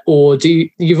there? Or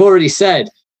you've already said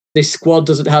this squad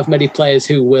doesn't have many players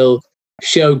who will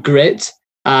show grit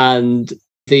and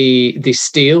the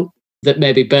steal that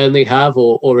maybe Burnley have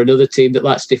or another team that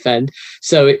likes to defend.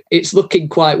 So it's looking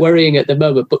quite worrying at the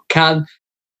moment. But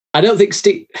I don't think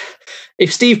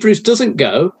if Steve Bruce doesn't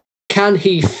go, can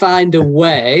he find a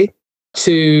way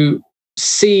to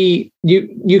see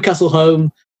Newcastle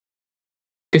home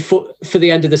for the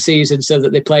end of the season so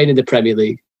that they're playing in the Premier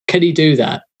League? Can he do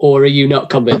that? Or are you not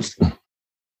convinced?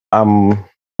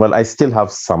 Well, I still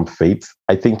have some faith.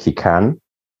 I think he can.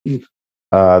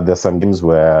 There's some games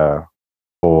where,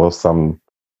 for some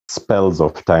spells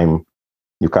of time,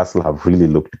 Newcastle have really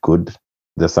looked good.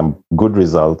 There's some good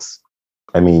results.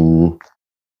 I mean,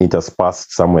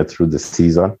 interspersed somewhere through the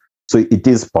season. So it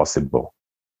is possible.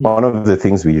 One of the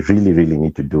things we really, really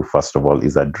need to do, first of all,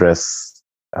 is address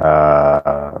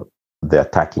the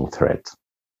attacking threat.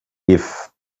 If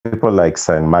people like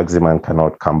Saint-Maximin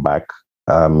cannot come back,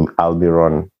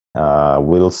 Almiron,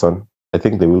 Wilson, I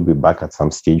think they will be back at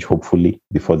some stage, hopefully,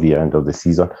 before the end of the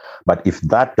season. But if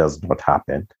that does not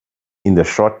happen, in the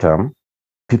short term,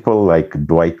 people like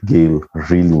Dwight Gale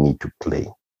really need to play.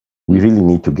 We really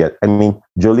need to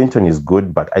Joelinton is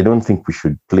good, but I don't think we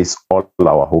should place all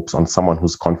our hopes on someone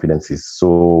whose confidence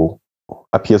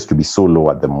appears to be so low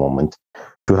at the moment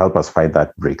to help us find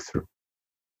that breakthrough.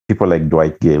 People like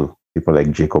Dwight Gale, people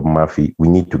like Jacob Murphy, we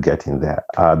need to get in there.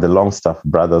 The Longstaff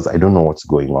brothers, I don't know what's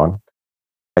going on.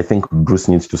 I think Bruce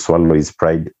needs to swallow his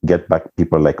pride, get back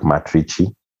people like Matt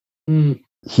Ritchie.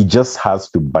 He just has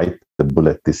to bite the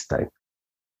bullet this time.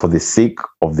 For the sake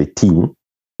of the team,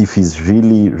 if he's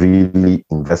really, really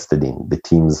invested in the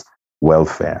team's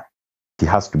welfare, he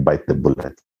has to bite the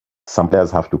bullet. Some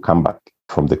players have to come back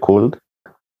from the cold,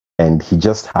 and he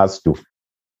just has to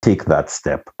take that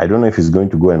step. I don't know if he's going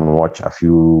to go and watch a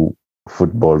few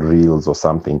football reels or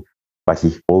something, but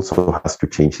he also has to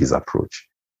change his approach.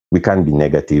 We can't be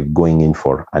negative going in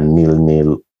for a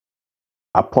 0-0.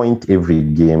 A point every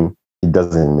game, it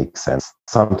doesn't make sense.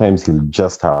 Sometimes he'll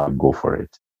just have to go for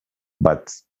it.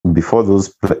 But before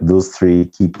those three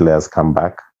key players come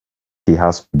back, he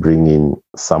has to bring in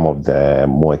some of the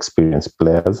more experienced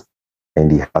players,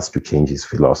 and he has to change his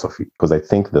philosophy. Because I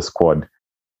think the squad,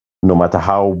 no matter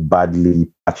how badly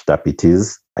patched up it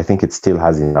is, I think it still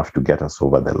has enough to get us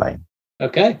over the line.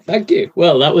 Okay, thank you.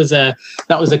 Well, that was a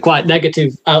quite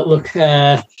negative outlook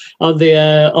on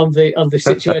the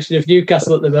situation of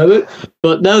Newcastle at the moment.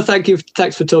 But no, thank you.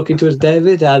 Thanks for talking to us,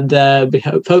 David, and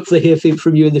hopefully hear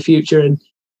from you in the future, and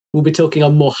we'll be talking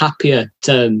on more happier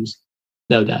terms,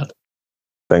 no doubt.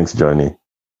 Thanks, Johnny.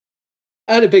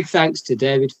 And a big thanks to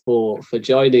David for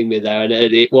joining me there. And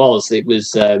it was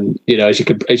as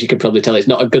you can probably tell, it's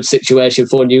not a good situation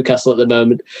for Newcastle at the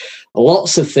moment.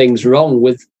 Lots of things wrong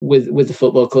with the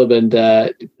football club, and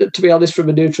to be honest, from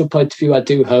a neutral point of view, I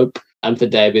do hope, and for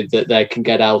David, that they can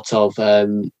get out of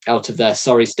their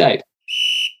sorry state.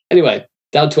 Anyway,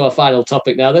 down to our final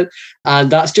topic now then,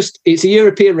 and it's a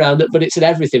European roundup, but it's an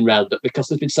everything roundup because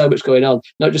there's been so much going on,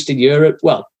 not just in Europe.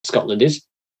 Well, Scotland is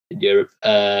in Europe,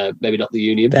 maybe not the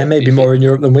Union. There may be more in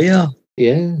Europe than we are.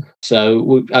 Yeah,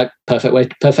 so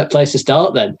perfect place to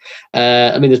start then.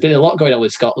 There's been a lot going on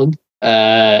with Scotland,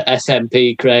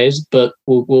 SNP craze, but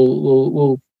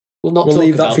we'll not. We'll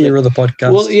leave that for your other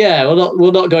podcast.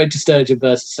 We'll not go into Sturgeon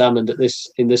versus Salmond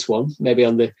in this one. Maybe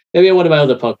on one of my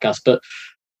other podcasts. But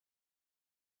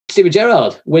Steven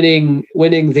Gerrard winning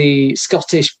the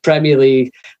Scottish Premier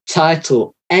League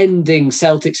title, ending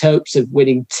Celtic's hopes of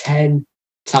winning 10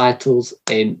 titles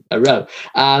in a row,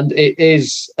 and it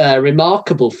is a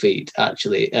remarkable feat,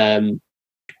 actually.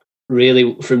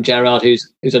 Really, from Gerrard,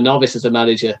 who's a novice as a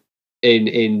manager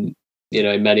in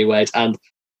many ways. And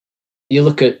you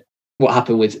look at what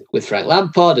happened with Frank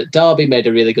Lampard at Derby, made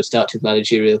a really good start to his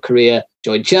managerial career.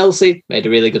 Joined Chelsea, made a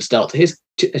really good start to his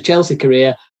Chelsea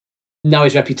career. Now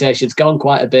his reputation's gone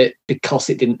quite a bit because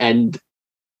it didn't end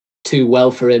too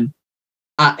well for him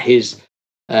at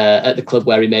the club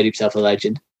where he made himself a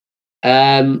legend.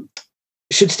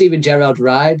 Should Steven Gerrard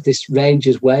ride this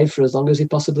Rangers wave for as long as he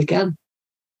possibly can?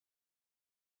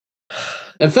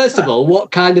 And first of all, what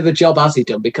kind of a job has he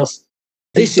done? Because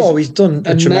he's done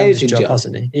a tremendous job,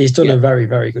 hasn't he? He's done a very,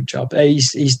 very good job.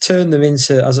 He's turned them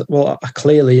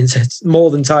clearly into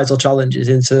more than title challenges,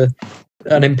 into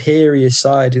an imperious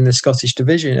side in the Scottish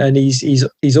division, and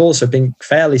he's also been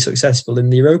fairly successful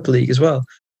in the Europa League as well.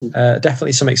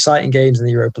 Definitely some exciting games in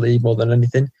the Europa League more than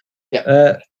anything.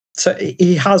 Yeah. So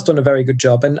he has done a very good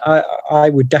job, and I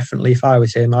would definitely, if I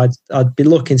was him, I'd be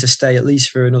looking to stay at least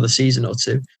for another season or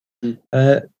two,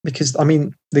 because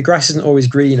the grass isn't always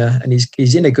greener, and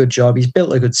he's in a good job. He's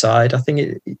built a good side. I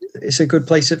think it's a good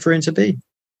place for him to be.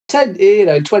 In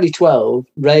 2012,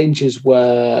 Rangers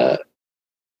were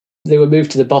they were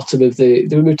moved to the bottom of they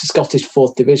were moved to Scottish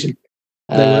 4th Division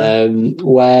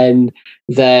when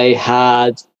they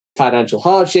had financial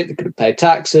hardship, they couldn't pay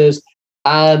taxes,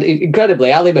 and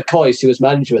incredibly, Ali McCoist, who was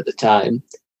manager at the time,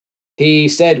 he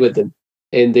stayed with them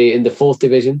in the 4th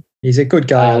Division. He's a good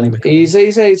guy, Ali McCoist. He's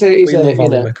we love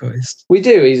Ali McCoist. We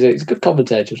do. He's a good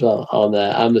commentator as well on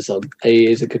Amazon. He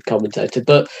is a good commentator,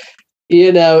 but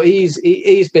he's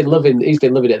been loving it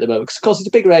at the moment because, of course, he's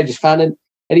a big Rangers fan, and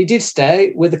he did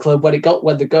stay with the club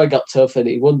when the going got tough, and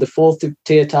he won the 4th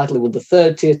tier title, he won the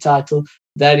 3rd tier title.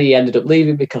 Then he ended up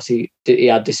leaving because he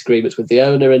had disagreements with the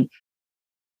owner, and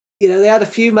they had a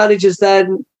few managers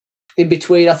then in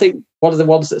between. I think one of the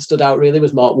ones that stood out really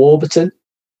was Mark Warburton,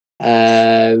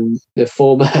 the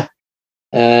former.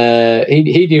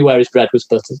 He knew where his bread was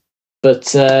buttered,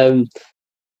 but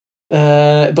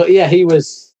yeah, he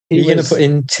was. You're going to put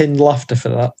in tinned laughter for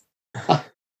that.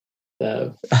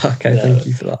 No. Okay, thank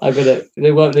you for that.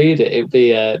 They won't need it. It'll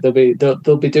be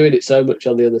they'll be doing it so much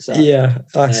on the other side. Yeah,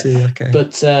 I see. Okay,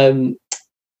 but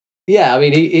yeah, I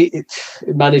mean, he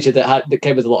manager that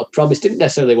came with a lot of promise didn't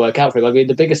necessarily work out for him. I mean,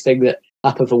 the biggest thing that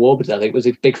happened for Warburton, I think, was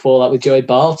his big fallout with Joey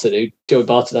Barton. Joey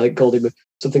Barton, I think, called him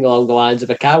something along the lines of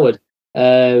a coward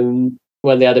when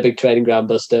they had a big training ground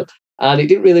bust up, and it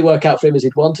didn't really work out for him as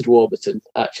he'd wanted. Warburton,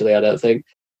 actually, I don't think.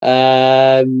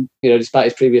 Despite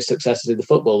his previous successes in the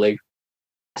Football League.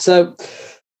 So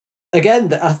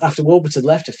again, after Warburton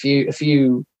left, a few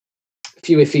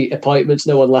iffy appointments,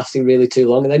 no one lasting really too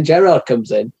long, and then Gerrard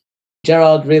comes in.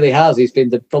 Gerrard really has. He's been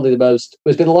the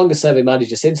longest serving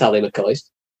manager since Ali McCoist,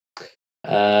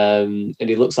 and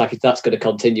he looks like that's going to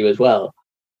continue as well.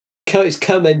 He's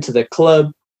come into the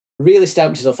club, really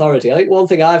stamped his authority. I think one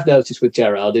thing I've noticed with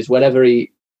Gerrard is whenever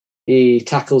he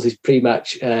tackles his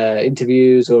pre-match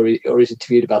interviews or he's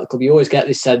interviewed about the club, you always get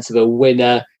this sense of a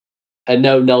winner, a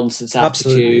no-nonsense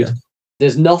attitude. Yeah.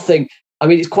 There's nothing. I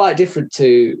mean, it's quite different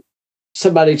to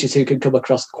some managers who can come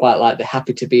across quite like they're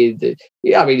happy to be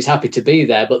he's happy to be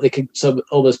there, but they can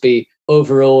almost be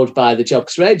overawed by the job.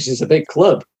 Because Rangers is a big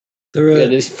club.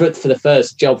 It's for the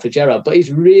first job for Gerrard, but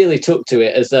he's really took to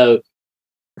it as though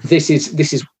this is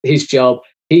his job.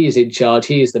 He is in charge.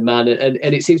 He is the man, and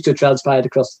it seems to have transpired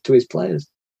across to his players.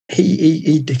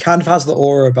 He kind of has the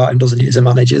aura about him, doesn't he, as a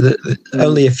manager that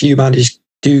only a few managers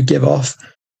do give off,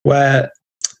 where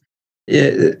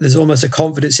there's almost a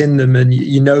confidence in them, and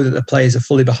you know that the players are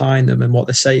fully behind them and what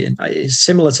they're saying. It's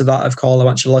similar to that of Carlo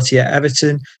Ancelotti at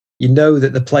Everton. You know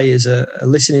that the players are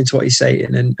listening to what he's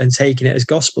saying and taking it as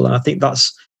gospel, and I think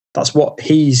that's what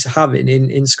he's having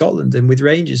in Scotland and with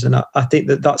Rangers, and I think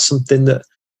that's something that,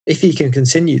 if he can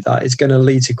continue that, it's going to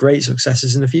lead to great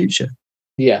successes in the future.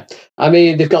 Yeah. I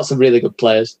mean, they've got some really good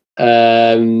players.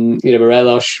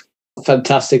 Morelos,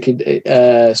 fantastic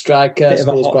striker.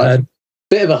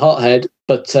 Bit of a hothead,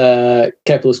 but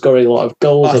capable of scoring a lot of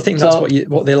goals. I think that's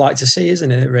what they like to see,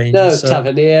 isn't it, Rangers? No,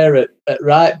 Tavernier at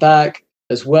right back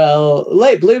as well.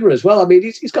 Late bloomer as well. I mean,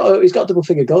 he's got double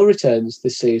figure goal returns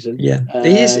this season. Yeah,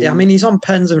 he is. I mean, he's on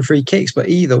pens and free kicks, but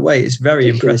either way, it's very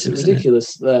impressive.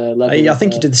 Ridiculous level. I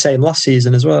think he did the same last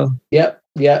season as well. Yeah.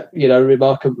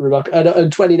 Remarkable,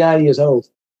 and 29 years old.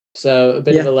 So a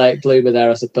bit of a late bloomer there,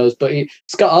 I suppose. But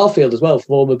Scott Arfield as well,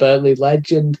 former Burnley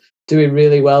legend, doing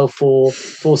really well for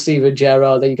Steven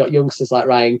Gerrard. Then you got youngsters like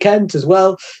Ryan Kent as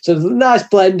well. So there's a nice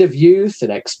blend of youth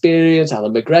and experience.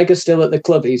 Alan McGregor still at the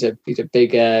club. He's a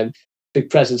big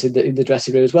presence in the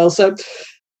dressing room as well. So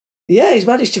yeah, he's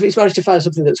managed to find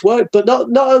something that's worked. But not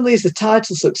only is the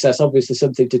title success obviously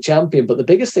something to champion, but the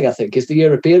biggest thing I think is the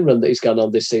European run that he's gone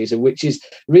on this season, which is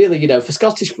really, for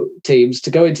Scottish teams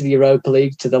to go into the Europa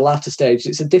League to the latter stage,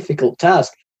 it's a difficult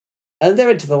task. And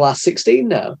they're into the last 16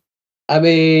 now. I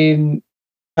mean,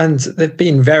 and they've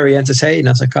been very entertaining,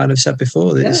 as I kind of said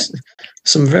before. There's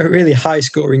some really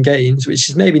high-scoring games, which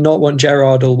is maybe not what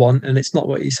Gerrard will want, and it's not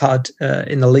what he's had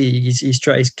in the league.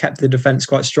 He's kept the defence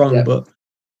quite strong, but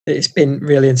it's been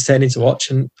really entertaining to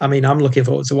watch. And I mean, I'm looking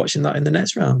forward to watching that in the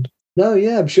next round. No,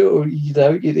 yeah, I'm sure.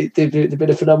 They've been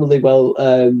a phenomenally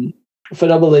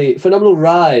phenomenal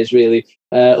rise, really,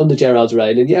 under Gerrard's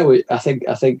reign. And I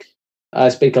think I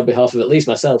speak on behalf of at least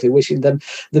myself in wishing them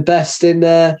the best in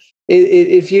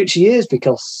future years,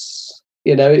 because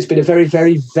it's been a very,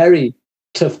 very, very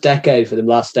tough decade for them.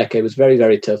 Last decade was very,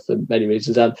 very tough for many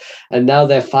reasons, and now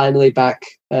they're finally back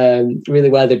really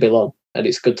where they belong, and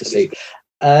it's good to see.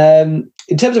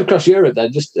 In terms of across Europe,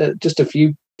 then just a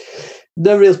few.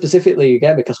 No real specifically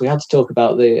again, because we had to talk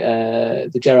about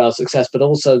the Gerrard success, but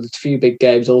also the few big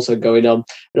games also going on,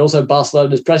 and also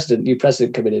Barcelona's new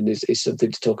president coming in is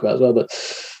something to talk about as well. But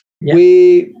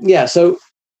So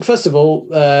first of all,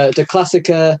 the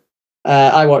Classica,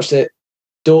 I watched it.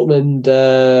 Dortmund,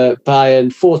 Bayern,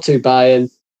 4-2 Bayern.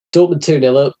 Dortmund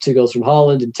 2-0 up, 2 goals from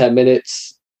Haaland in 10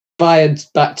 minutes. Bayern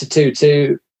back to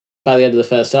 2-2 by the end of the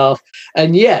first half.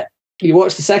 And yeah, you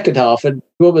watch the second half and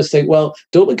you almost think, well,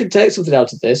 Dortmund can take something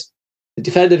out of this. They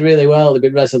defended really well. They've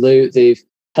been resolute. They've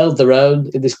held their own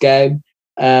in this game.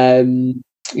 Really,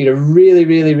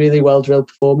 really, really well-drilled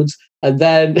performance. And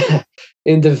then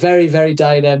in the very, very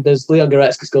dying embers, Leon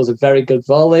Goretzka scores a very good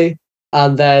volley.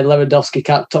 And then Lewandowski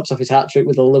tops off his hat-trick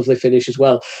with a lovely finish as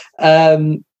well.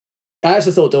 I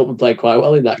actually thought Dortmund played quite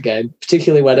well in that game,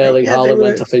 particularly when Erling Haaland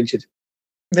went off injured.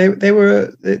 They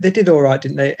did all right,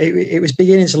 didn't they? It was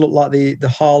beginning to look like the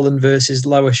Haaland versus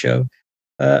Lower show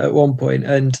at one point,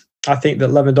 and I think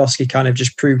that Lewandowski kind of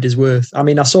just proved his worth. I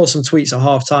mean, I saw some tweets at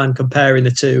halftime comparing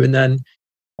the two, and then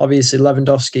obviously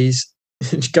Lewandowski's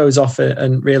goes off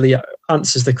and really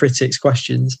answers the critics'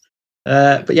 questions.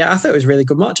 But yeah, I thought it was a really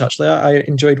good match. Actually, I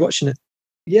enjoyed watching it.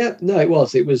 Yeah, no, it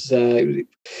was. It was.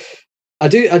 I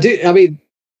do. I mean,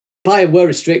 Bayern were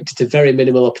restricted to very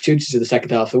minimal opportunities in the second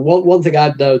half. And one thing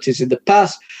I'd noticed in the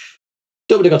past,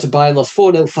 Dortmund got to Bayern, lost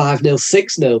 4-0, 5-0,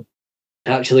 6-0,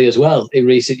 actually, as well, in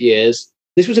recent years.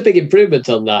 This was a big improvement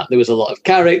on that. There was a lot of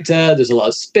character, there's a lot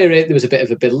of spirit, there was a bit of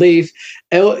a belief.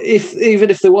 Even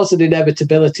if there was an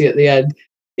inevitability at the end,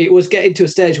 it was getting to a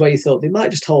stage where you thought they might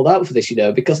just hold out for this,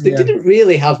 because they didn't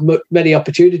really have many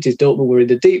opportunities. Dortmund were in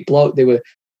the deep block. They were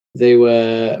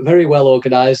very well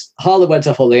organised. Haaland went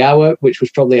off on the hour, which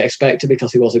was probably expected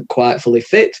because he wasn't quite fully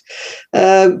fit.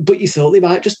 But you thought they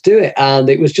might just do it, and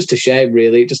it was just a shame,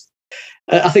 really.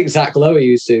 I think Zach Lowe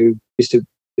used to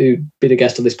who'd been a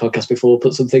guest on this podcast before,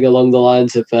 put something along the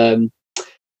lines of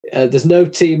there's no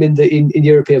team in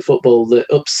European football that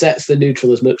upsets the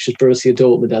neutral as much as Borussia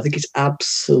Dortmund. I think it's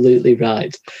absolutely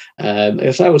right.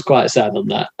 So I was quite sad on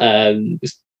that.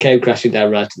 Just came crashing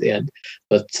down right at the end.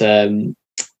 But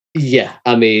yeah,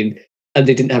 I mean, and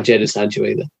they didn't have Jadon Sancho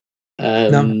either.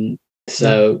 No.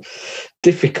 So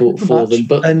difficult for them.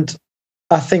 And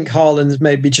I think Haaland's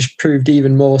maybe just proved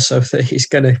even more so that he's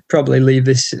going to probably leave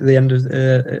this at the end of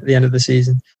the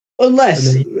season.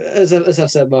 Unless, as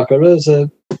I've said, Marco Rose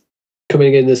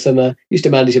coming in the summer, used to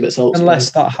manage him at Salzburg.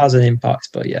 Unless that has an impact,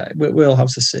 but yeah, we'll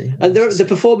have to see. And the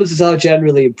performances are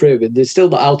generally improving. They're still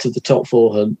not out of the top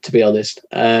 4 hunt, to be honest.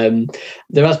 There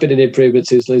has been an improvement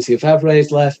since Lucien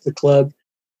Favre's left the club.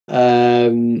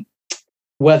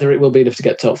 Whether it will be enough to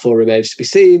get top 4 remains to be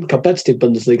seen. Competitive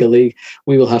Bundesliga league,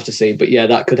 we will have to see. But yeah,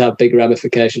 that could have big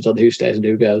ramifications on who stays and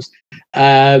who goes.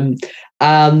 And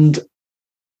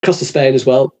across to Spain as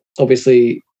well.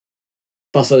 Obviously,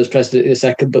 Barcelona's president in a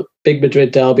second, but big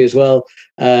Madrid derby as well.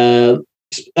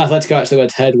 Atletico actually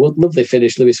went ahead. Lovely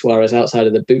finish, Luis Suarez outside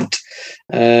of the boot.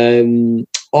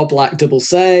 Oblak double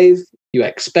save. You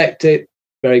expect it.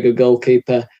 Very good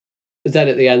goalkeeper. But then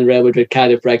at the end, Real Madrid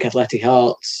kind of break Athletic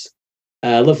hearts.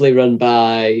 Lovely run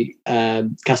by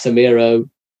Casemiro,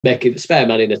 making the spare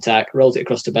man in attack, rolls it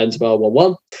across to Benzema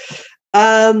 1-1.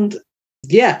 And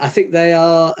yeah, I think they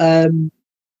are.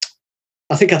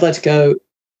 I think Atletico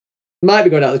might be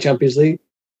going out of the Champions League.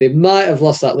 They might have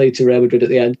lost that lead to Real Madrid at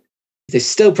the end. They're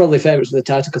still probably favourites for the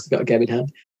title because they've got a game in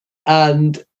hand.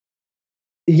 And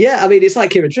yeah, I mean, it's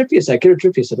like Kieran Trippier said. Kieran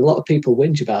Trippier said a lot of people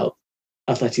whinge about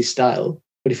Atleti's style,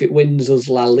 but if it wins us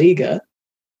La Liga,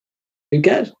 who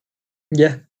cares?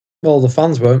 Yeah, well, the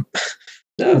fans won't.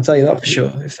 No. I'll tell you that for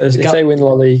sure. If they win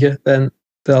La Liga, then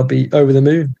they'll be over the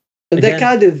moon. And they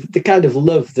kind of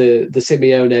love the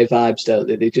Simeone vibes, don't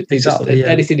they? Exactly.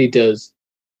 Anything he does,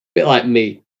 a bit like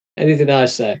me. Anything I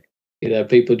say,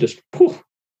 people just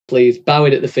please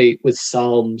bowing at the feet with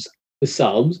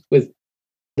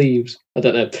leaves. I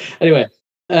don't know. Anyway,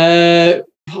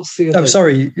 what's the other? Oh,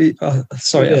 sorry.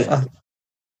 Yeah.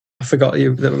 I forgot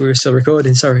that we were still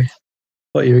recording. Sorry.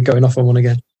 Thought you were going off on one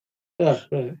again. Oh,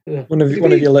 right, yeah. One of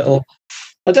your little.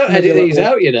 I don't edit these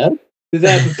out, They're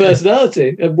there for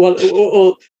personality, and one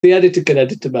or the editor can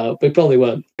edit them out, but he probably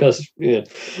won't because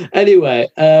Anyway,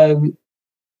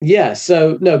 yeah.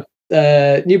 So no,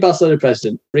 new Barcelona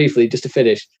president. Briefly, just to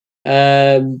finish.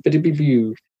 So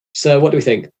what do we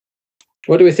think?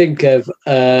 What do we think of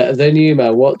the new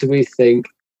man? What do we think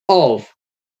of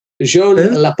Joan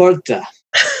Laporta?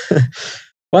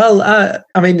 Well,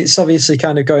 I mean, it's obviously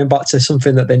kind of going back to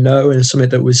something that they know and something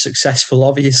that was successful,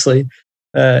 obviously,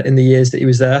 in the years that he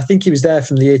was there. I think he was there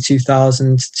from the year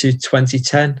 2000 to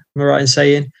 2010. Am I right in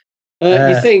saying?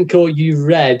 You think, or you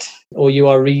read, or you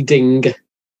are reading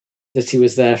that he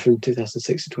was there from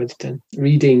 2006 to 2010?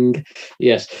 Reading,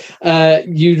 yes.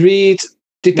 You read,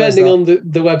 depending on the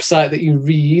website that you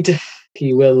read,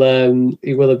 he will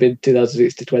have been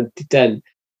 2006 to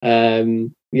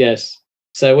 2010. Yes.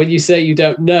 So when you say you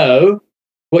don't know,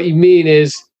 What you mean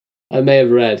is, I may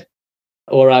have read,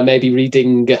 or I may be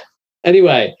reading.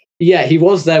 Anyway, yeah, he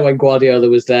was there when Guardiola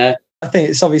was there. I think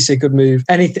it's obviously a good move.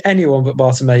 Anyone but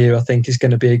Bartomeu, I think, is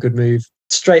going to be a good move.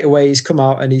 Straight away, he's come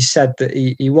out and he said that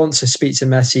he wants to speak to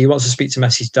Messi. He wants to speak to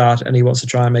Messi's dad, and he wants to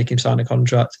try and make him sign a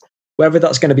contract. Whether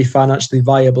that's going to be financially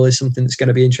viable is something that's going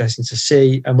to be interesting to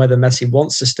see, and whether Messi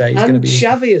wants to stay is going to be.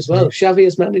 Xavi as well. Xavi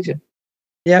as manager.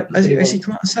 Yeah, has he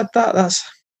come out and said that? That's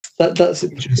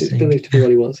it's believed to be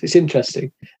what he wants. It's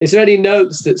interesting. Is there any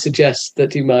notes that suggest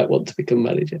that he might want to become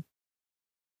manager?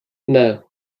 No.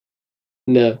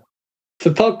 For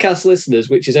podcast listeners,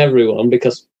 which is everyone,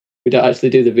 because we don't actually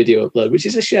do the video upload, which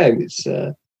is a shame. It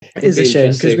is a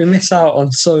shame because we miss out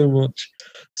on so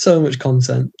much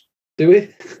content. Do we?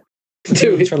 I'm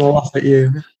trying to laugh at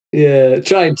you. Yeah,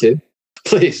 trying to.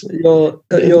 Please. Your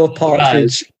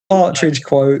partridge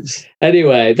quotes.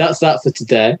 Anyway, that's that for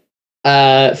today.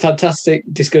 Fantastic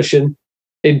discussion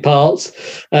in parts.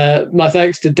 My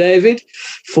thanks to David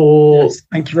for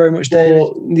thank you very much,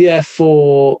 David.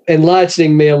 For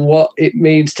enlightening me on what it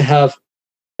means to have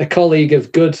a colleague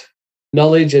of good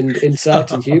knowledge and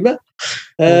insight and humour.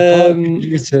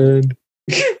 Return.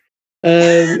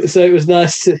 So it was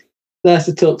nice to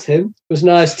talk to him. It was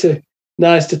nice to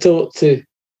talk to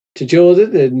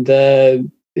Jordan,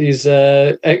 and he's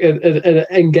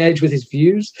engaged with his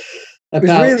views. It was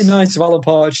really nice of Alan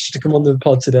Partridge to come on the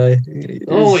pod today.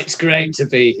 It's great to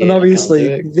be here. And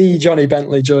obviously, the Johnny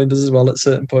Bentley joined us as well at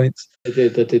certain points. I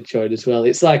did join as well.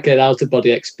 It's like an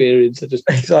out-of-body experience.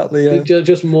 Exactly, yeah.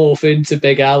 Just morph into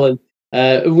Big Alan.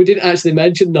 We didn't actually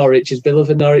mention Norwich, his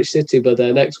beloved Norwich City, but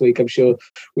next week I'm sure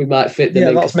we might fit them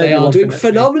in because they are doing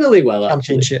phenomenally well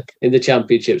in the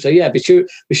Championship. So yeah, be sure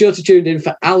to tune in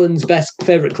for Alan's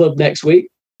favourite club next week,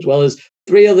 as well as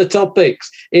 3 other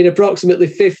topics in approximately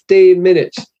 15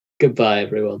 minutes. Goodbye,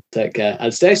 everyone. Take care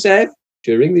and stay safe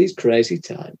during these crazy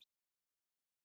times.